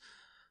glasses,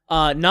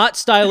 not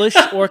stylish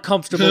or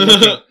comfortable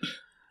looking.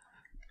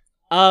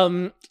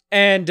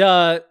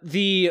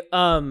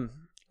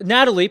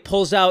 Natalie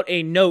pulls out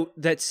a note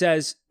that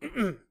says,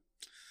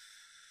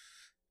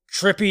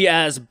 "Trippy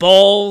as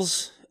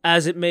balls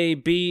as it may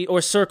be,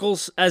 or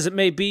circles as it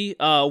may be,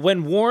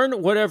 when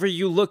worn, whatever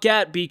you look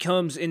at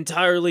becomes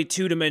entirely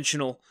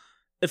two-dimensional.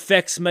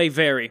 Effects may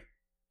vary."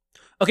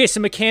 Okay, so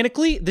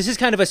mechanically, this is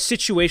kind of a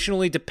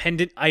situationally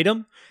dependent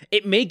item.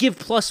 It may give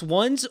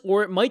 +1s,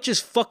 or it might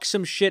just fuck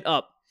some shit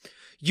up.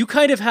 You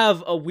kind of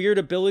have a weird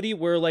ability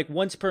where,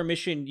 once per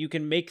mission, you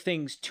can make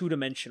things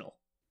two-dimensional.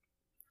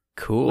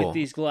 Cool. With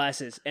these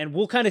glasses. And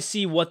we'll kind of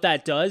see what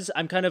that does.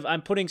 I'm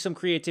putting some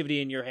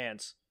creativity in your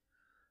hands.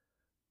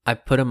 I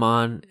put them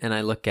on and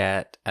I look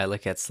at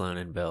Sloan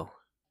and Bill.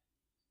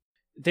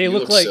 They You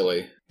look like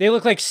silly. They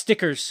look like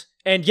stickers.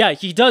 And yeah,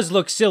 he does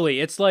look silly.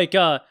 It's like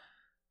I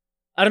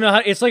don't know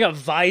how, it's like a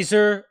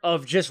visor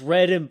of just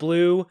red and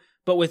blue,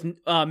 but with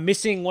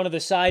missing one of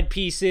the side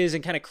pieces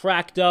and kind of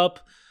cracked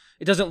up.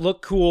 It doesn't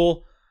look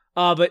cool.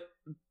 But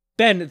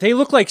Ben, they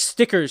look like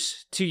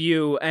stickers to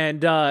you,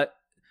 and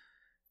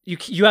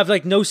you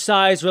have no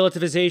size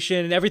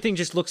relativization, and everything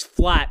just looks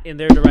flat in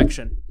their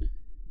direction.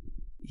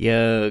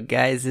 Yo,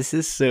 guys, this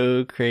is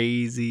so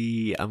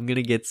crazy. I'm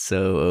gonna get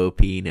so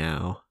OP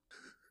now.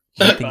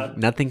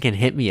 Nothing can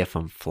hit me if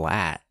I'm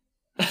flat.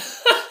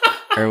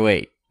 Or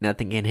wait,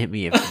 nothing can hit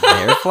me if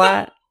they're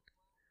flat?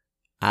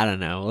 I don't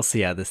know. We'll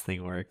see how this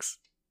thing works.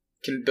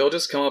 Can Bill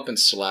just come up and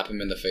slap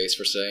him in the face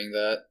for saying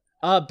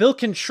that? Bill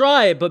can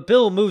try, but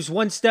Bill moves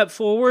one step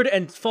forward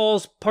and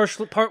falls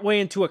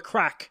partway into a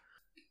crack.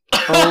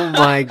 Oh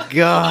my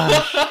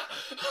gosh.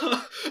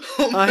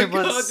 Oh my I'm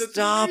God, that's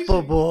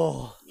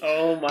unstoppable.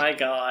 Oh my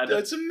god.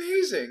 That's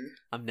amazing.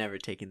 I'm never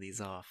taking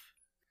these off.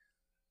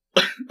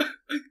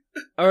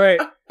 All right,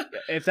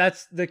 if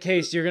that's the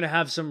case, you're gonna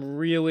have some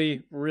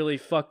really, really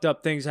fucked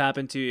up things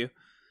happen to you.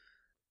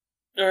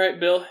 Alright,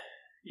 Bill.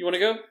 You wanna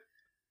go?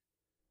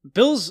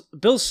 Bill's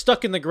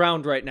stuck in the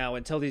ground right now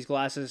until these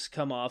glasses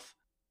come off.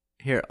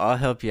 Here, I'll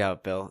help you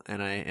out, Bill.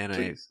 And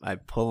I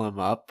pull him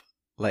up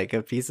like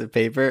a piece of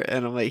paper,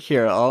 and I'm like,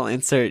 here, I'll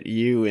insert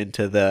you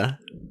into the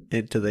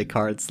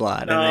card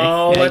slot.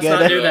 No, and let's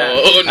not do that.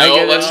 Oh, no,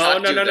 gotta- let's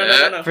not do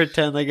that. No.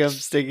 Pretend like I'm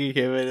sticking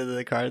him into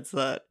the card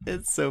slot.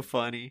 It's so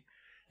funny.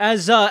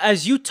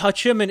 As you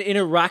touch him and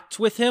interact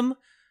with him,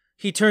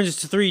 he turns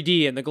to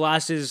 3D, and the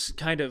glasses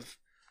kind of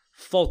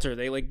falter.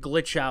 They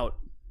glitch out,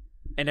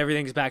 and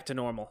everything's back to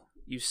normal.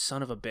 You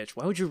son of a bitch!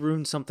 Why would you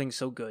ruin something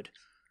so good?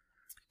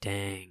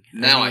 Dang.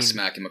 Now I mean,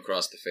 smack him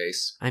across the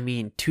face. I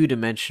mean,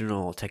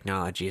 2-dimensional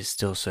technology is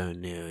still so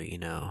new, you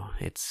know.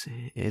 It's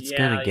Yeah,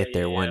 gonna get yeah,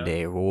 there yeah, one yeah.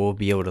 day where we'll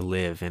be able to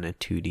live in a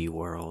 2D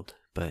world,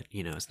 but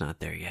you know, it's not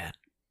there yet.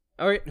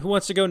 All right, who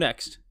wants to go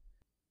next?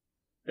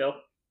 Bill?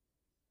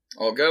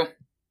 I'll go.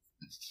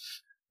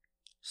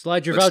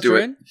 Slide your Let's do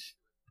voucher it. in.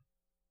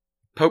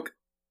 Poke.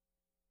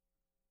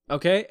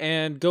 Okay,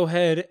 and go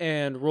ahead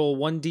and roll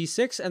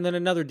 1d6 and then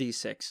another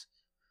d6.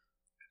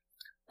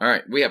 All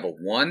right, we have a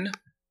 1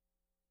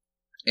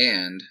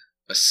 and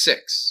a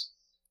 6.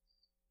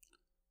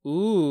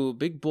 Ooh,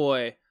 big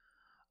boy.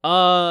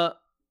 On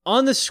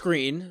the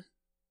screen,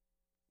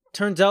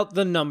 turns out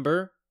the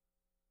number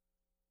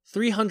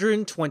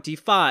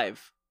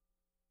 325.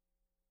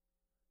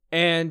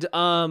 And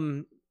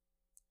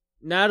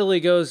Natalie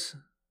goes,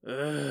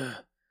 ugh,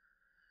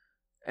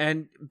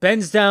 and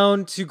bends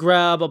down to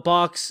grab a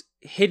box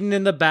hidden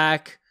in the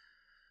back,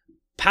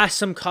 past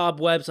some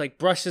cobwebs, like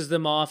brushes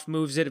them off,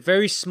 moves it. A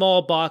very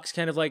small box,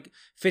 kind of like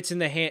fits in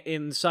the hand,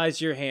 in the size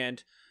of your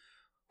hand.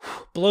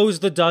 Blows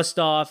the dust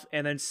off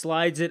and then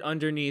slides it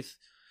underneath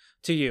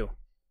to you.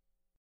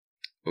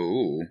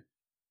 Ooh.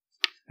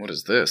 What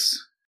is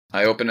this?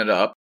 I open it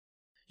up.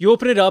 You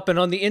open it up, and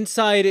on the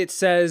inside it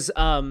says,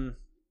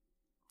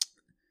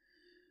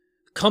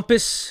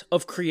 Compass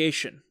of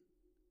Creation.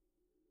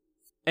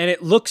 And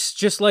it looks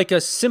just like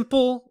a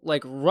simple,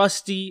 like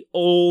rusty,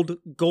 old,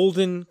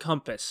 golden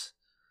compass.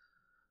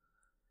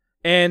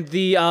 And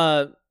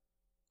the,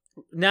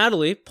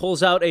 Natalie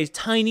pulls out a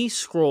tiny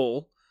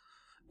scroll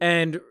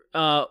and,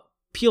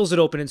 peels it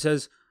open and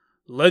says,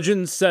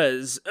 Legend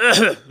says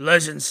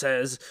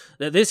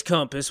that this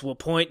compass will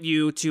point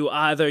you to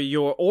either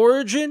your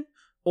origin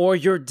or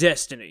your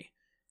destiny.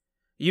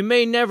 You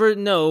may never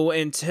know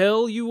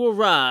until you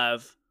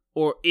arrive,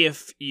 or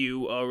if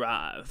you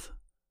arrive.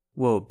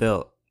 Whoa,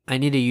 Bill, I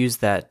need to use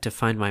that to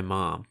find my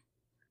mom.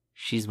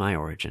 She's my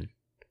origin.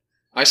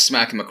 I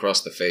smack him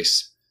across the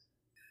face.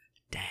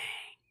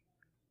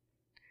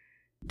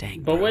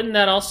 Dang, But bro. wouldn't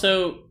that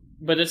also...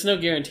 But it's no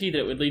guarantee that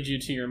it would lead you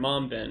to your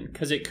mom, Ben,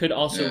 because it could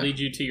also Yeah. lead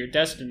you to your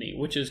destiny,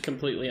 which is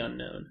completely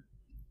unknown.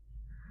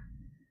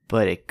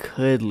 But it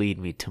could lead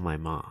me to my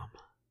mom.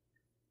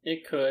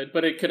 It could,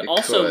 but it could It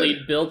also could.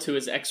 lead Bill to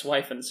his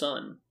ex-wife and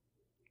son.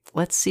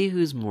 Let's see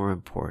who's more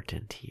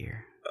important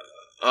here.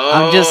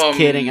 I'm just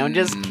kidding. I'm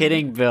just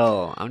kidding,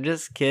 Bill. I'm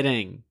just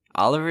kidding.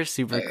 Oliver's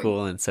super Hey.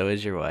 cool, and so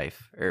is your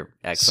wife. Or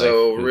ex-wife.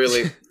 So Oops.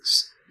 really,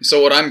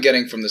 so what I'm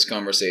getting from this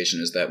conversation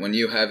is that when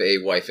you have a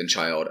wife and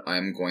child,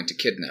 I'm going to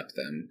kidnap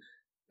them,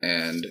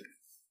 and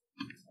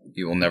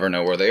you will never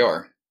know where they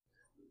are.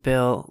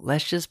 Bill,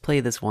 let's just play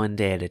this one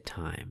day at a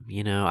time.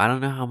 You know, I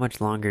don't know how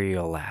much longer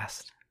you'll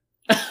last.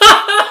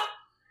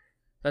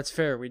 That's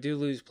fair. We do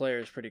lose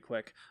players pretty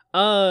quick.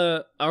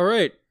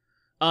 Alright.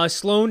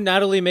 Sloan,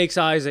 Natalie makes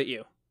eyes at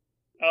you.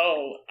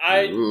 Oh,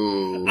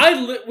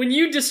 Ooh. when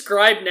you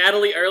described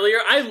Natalie earlier,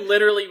 I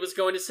literally was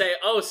going to say,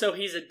 oh, so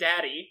he's a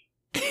daddy.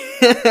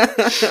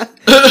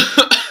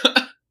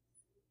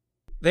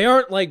 They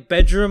aren't like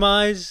bedroom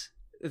eyes.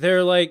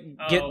 They're like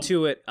Oh. get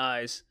to it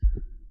eyes.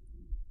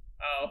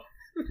 Oh.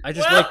 I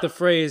just Well- like the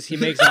phrase, he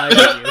makes eyes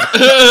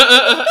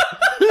at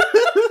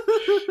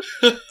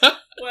you.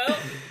 Well,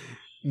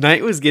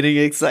 Knight was getting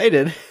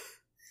excited.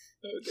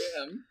 Oh,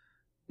 damn.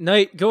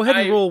 Knight, go ahead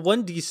and I- roll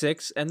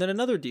 1d6 and then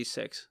another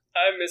d6.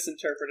 I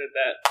misinterpreted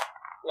that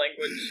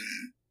language.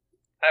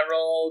 I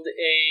rolled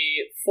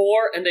a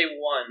 4 and a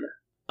 1.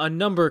 A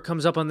number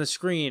comes up on the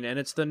screen, and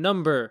it's the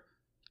number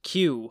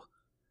Q.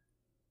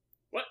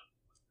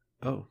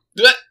 Oh,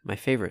 Blech. my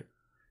favorite.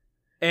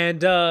 And,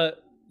 It's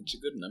a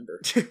good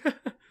number.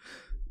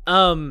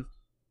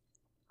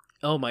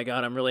 oh my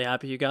god, I'm really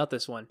happy you got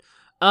this one.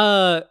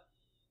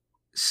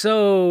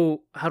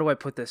 So, how do I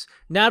put this?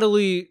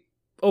 Natalie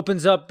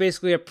opens up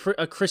basically a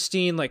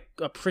pristine,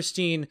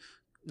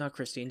 not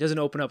Christine, doesn't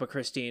open up a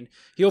Christine.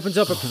 He opens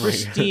up a Oh my God.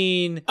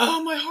 pristine,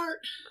 Oh, my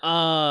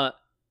heart.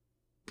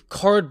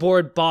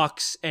 cardboard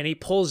box, and he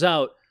pulls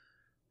out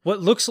what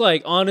looks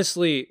like,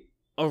 honestly,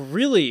 a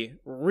really,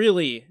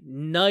 really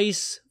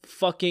nice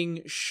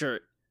fucking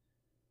shirt.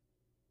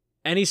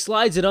 And he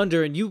slides it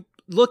under, and you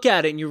look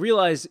at it and you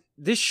realize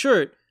this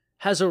shirt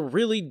has a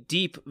really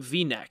deep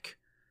V-neck.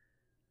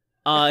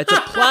 It's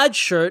a plaid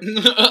shirt.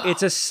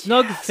 It's a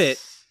snug fit.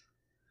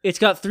 It's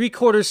got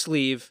 3/4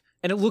 sleeve,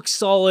 and it looks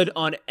solid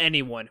on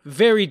anyone.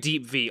 Very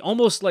deep V,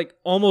 almost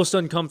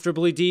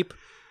uncomfortably deep.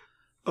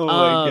 Oh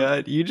my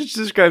god, you just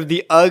described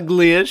the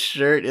ugliest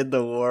shirt in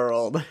the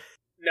world.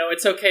 No,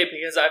 it's okay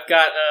because I've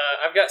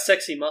got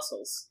sexy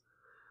muscles.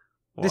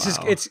 This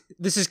Wow.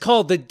 this is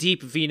called the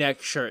deep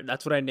V-neck shirt.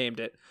 That's what I named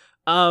it.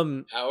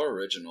 How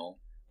original.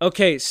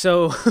 Okay,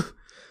 so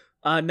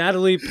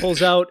Natalie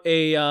pulls out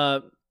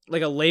a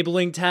like a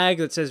labeling tag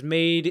that says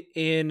 "made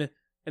in,"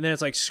 and then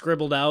it's like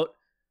scribbled out,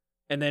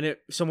 and then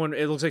it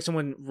looks like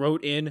someone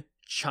wrote in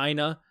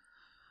China,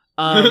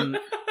 and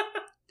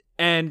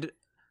and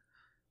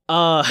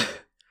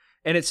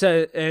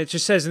it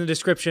just says in the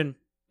description,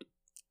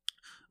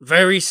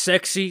 "Very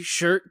sexy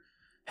shirt,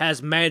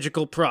 has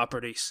magical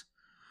properties.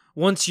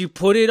 Once you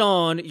put it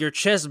on, your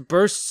chest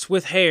bursts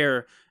with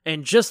hair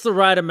and just the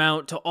right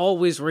amount to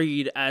always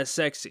read as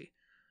sexy.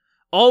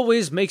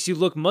 Always makes you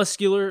look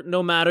muscular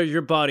no matter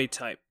your body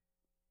type.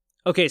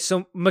 Okay,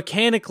 so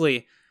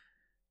mechanically,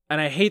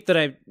 and I hate that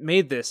I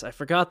made this, I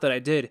forgot that I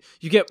did,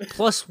 you get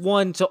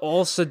 +1 to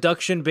all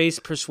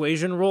seduction-based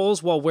persuasion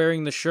rolls while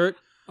wearing the shirt.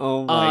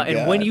 Oh my god.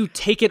 And when you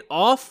take it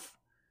off,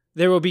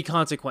 there will be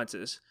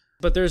consequences.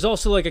 But there's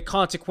also like a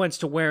consequence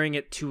to wearing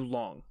it too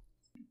long.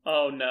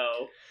 Oh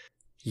no.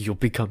 You'll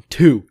become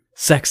too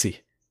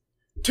sexy.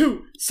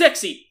 Too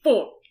sexy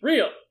for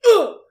real.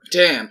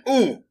 Damn.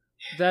 Ooh.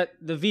 That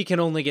the V can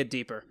only get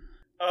deeper.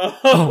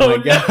 Oh my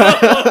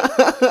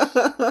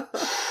god.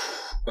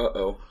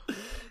 Uh-oh.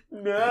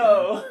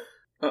 No.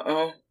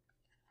 Uh-oh.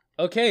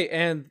 Okay,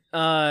 and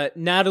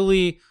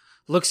Natalie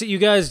looks at you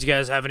guys. Do you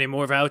guys have any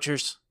more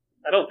vouchers?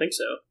 I don't think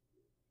so.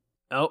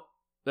 Oh,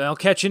 I'll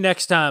catch you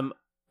next time.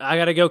 I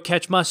gotta go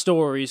catch my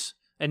stories.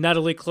 And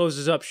Natalie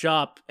closes up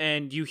shop,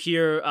 and you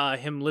hear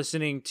him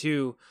listening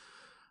to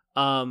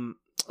some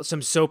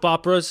soap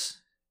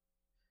operas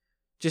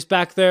just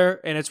back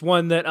there, and it's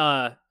one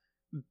that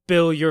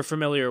Bill, you're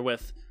familiar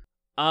with.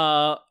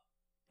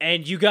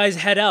 And you guys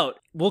head out.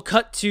 We'll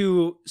cut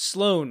to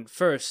Sloan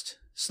first.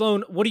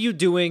 Sloan, what are you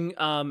doing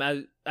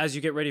as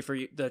you get ready for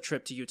the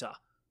trip to Utah?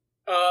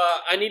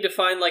 I need to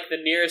find like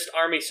the nearest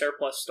army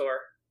surplus store.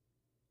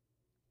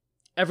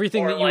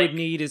 Everything Or, that you like- would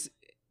need is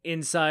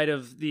inside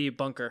of the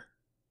bunker.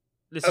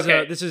 This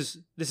Okay. is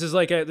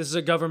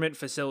a government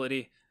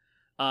facility.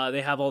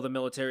 They have all the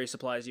military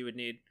supplies you would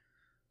need.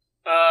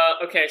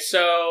 Okay,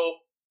 so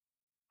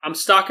I'm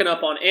stocking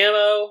up on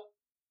ammo.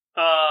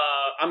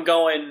 I'm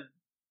going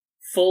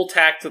full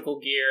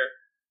tactical gear.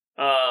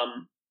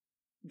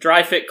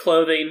 Dry fit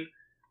clothing.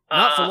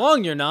 Not for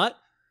long, you're not.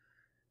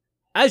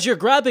 As you're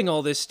grabbing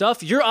all this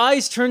stuff, your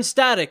eyes turn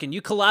static and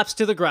you collapse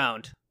to the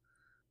ground.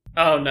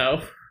 Oh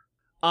no.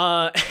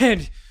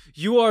 And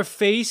you are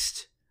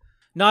faced,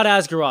 not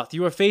Asgaroth,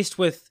 you are faced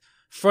with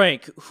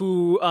Frank,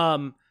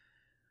 whose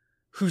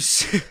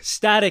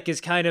static is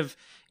kind of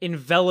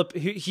enveloped,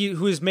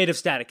 who is made of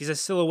static. He's a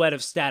silhouette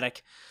of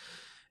static.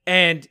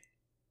 And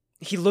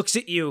he looks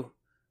at you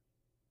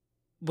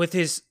with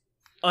his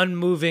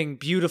unmoving,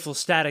 beautiful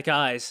static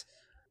eyes.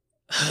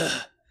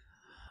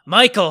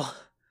 Mikey,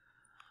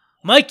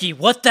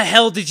 what the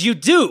hell did you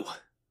do?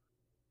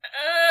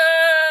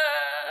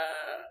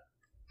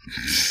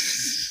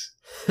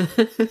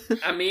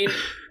 I mean,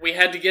 we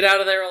had to get out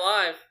of there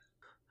alive.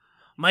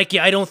 Mikey,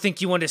 I don't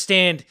think you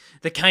understand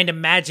the kind of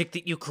magic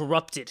that you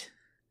corrupted.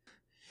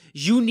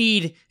 You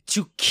need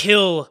to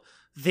kill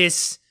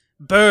this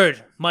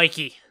bird,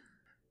 Mikey.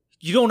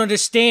 You don't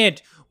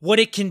understand what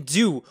it can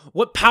do,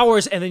 what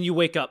powers, and then you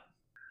wake up.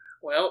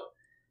 Well,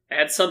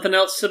 add something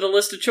else to the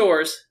list of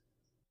chores.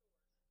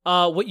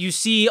 What you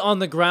see on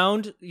the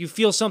ground, you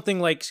feel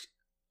something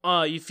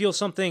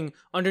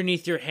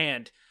underneath your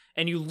hand,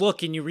 and you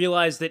look and you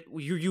realize that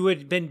you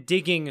had been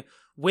digging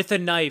with a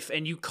knife,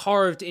 and you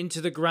carved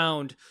into the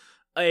ground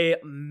a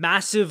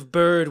massive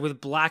bird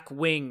with black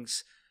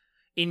wings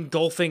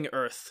engulfing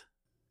Earth.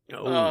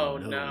 Oh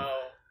no.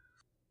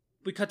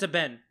 We cut to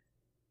Ben.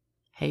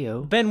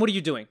 Heyo. Ben, what are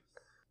you doing?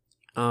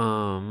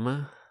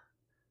 I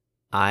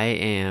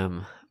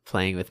am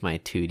playing with my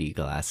 2D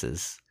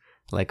glasses.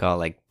 Like I'll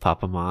like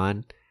pop them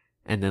on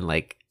and then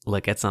like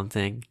look at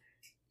something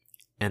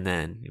and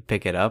then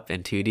pick it up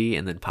in 2D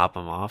and then pop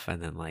them off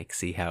and then like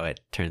see how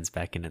it turns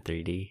back into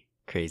 3D.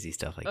 Crazy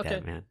stuff like Okay.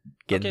 that, man.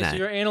 So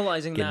you're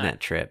analyzing getting that. that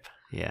trip.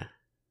 Yeah.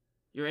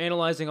 You're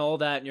analyzing all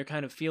that and you're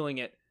kind of feeling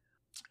it.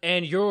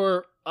 And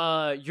your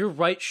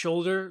right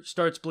shoulder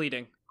starts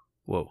bleeding.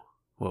 Whoa.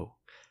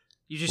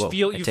 You just Whoa,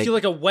 feel I feel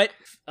like a wet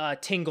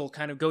tingle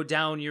kind of go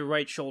down your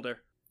right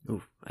shoulder.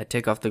 Ooh. I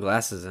take off the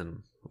glasses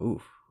and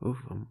ooh,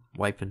 I'm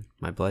wiping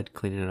my blood,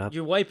 cleaning it up.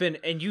 You're wiping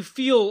and you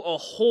feel a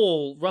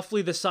hole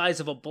roughly the size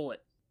of a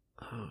bullet.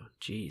 Oh,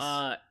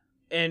 jeez.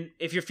 And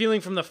if you're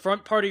feeling from the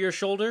front part of your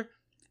shoulder,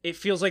 it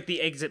feels like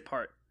the exit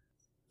part.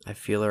 I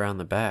feel around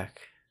the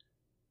back.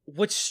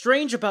 What's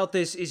strange about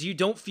this is you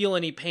don't feel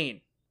any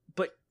pain,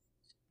 but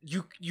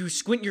you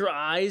squint your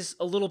eyes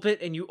a little bit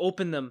and you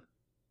open them,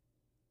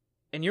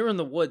 and you're in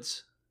the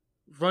woods,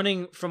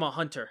 running from a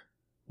hunter.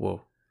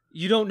 Whoa.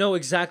 You don't know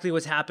exactly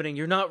what's happening.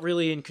 You're not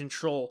really in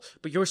control,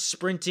 but you're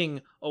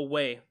sprinting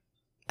away.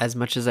 As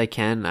much as I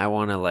can, I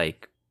want to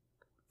like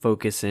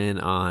focus in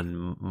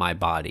on my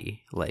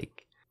body.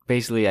 Like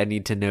basically I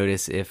need to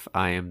notice if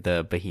I am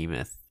the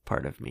behemoth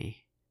part of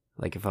me.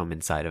 Like if I'm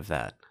inside of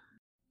that.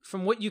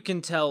 From what you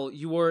can tell,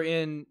 you are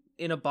in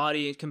a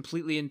body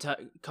completely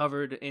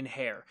covered in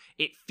hair.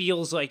 It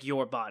feels like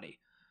your body.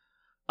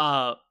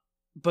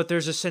 But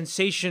there's a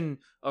sensation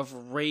of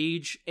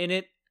rage in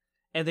it,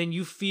 and then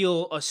you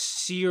feel a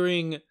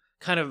searing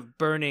kind of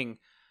burning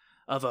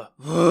of a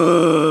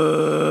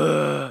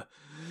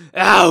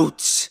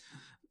out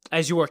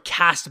as you are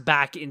cast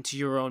back into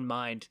your own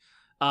mind,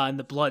 and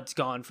the blood's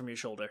gone from your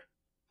shoulder.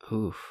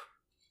 Oof.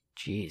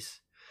 Jeez.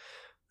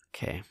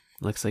 Okay.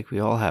 Looks like we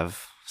all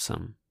have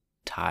some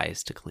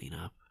ties to clean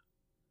up.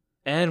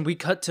 And we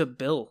cut to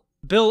Bill.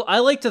 Bill, I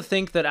like to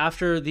think that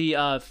after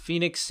the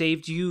Phoenix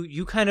saved you,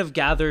 you kind of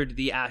gathered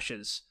the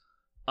ashes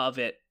of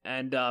it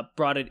and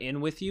brought it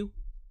in with you.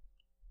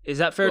 Is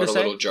that fair to say?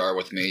 Brought a little jar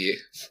with me.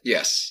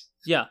 Yes.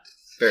 Yeah.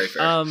 Very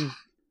fair.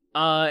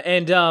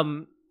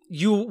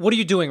 You, what are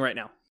you doing right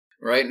now?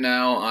 Right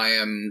now, I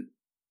am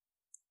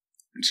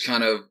just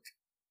kind of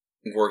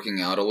working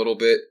out a little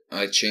bit.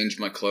 I changed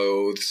my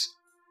clothes.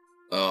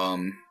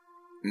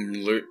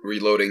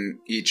 Reloading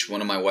each one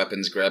of my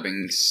weapons,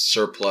 grabbing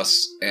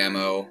surplus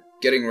ammo,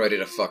 getting ready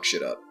to fuck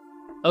shit up.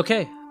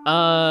 Okay.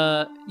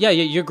 Yeah,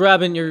 you're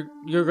grabbing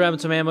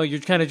some ammo.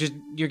 You're kind of just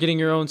you're getting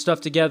your own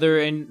stuff together,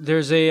 and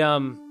there's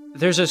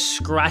a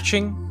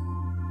scratching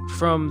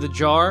from the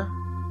jar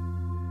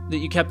that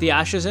you kept the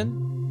ashes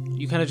in.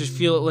 You kind of just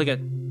feel it like a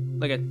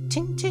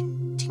ting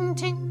ting ting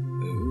ting.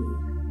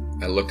 Ooh.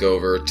 I look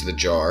over to the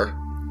jar.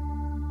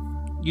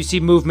 You see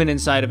movement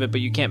inside of it,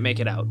 but you can't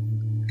make it out.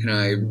 Can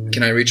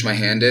I reach my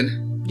hand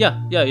in? Yeah.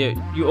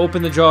 You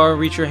open the jar,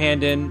 reach your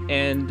hand in,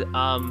 and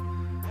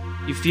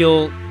you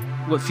feel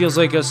what feels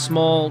like a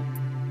small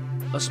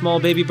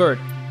baby bird.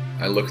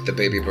 I look at the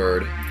baby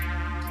bird,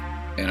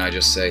 and I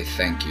just say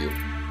thank you.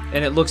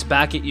 And it looks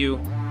back at you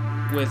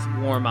with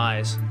warm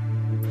eyes.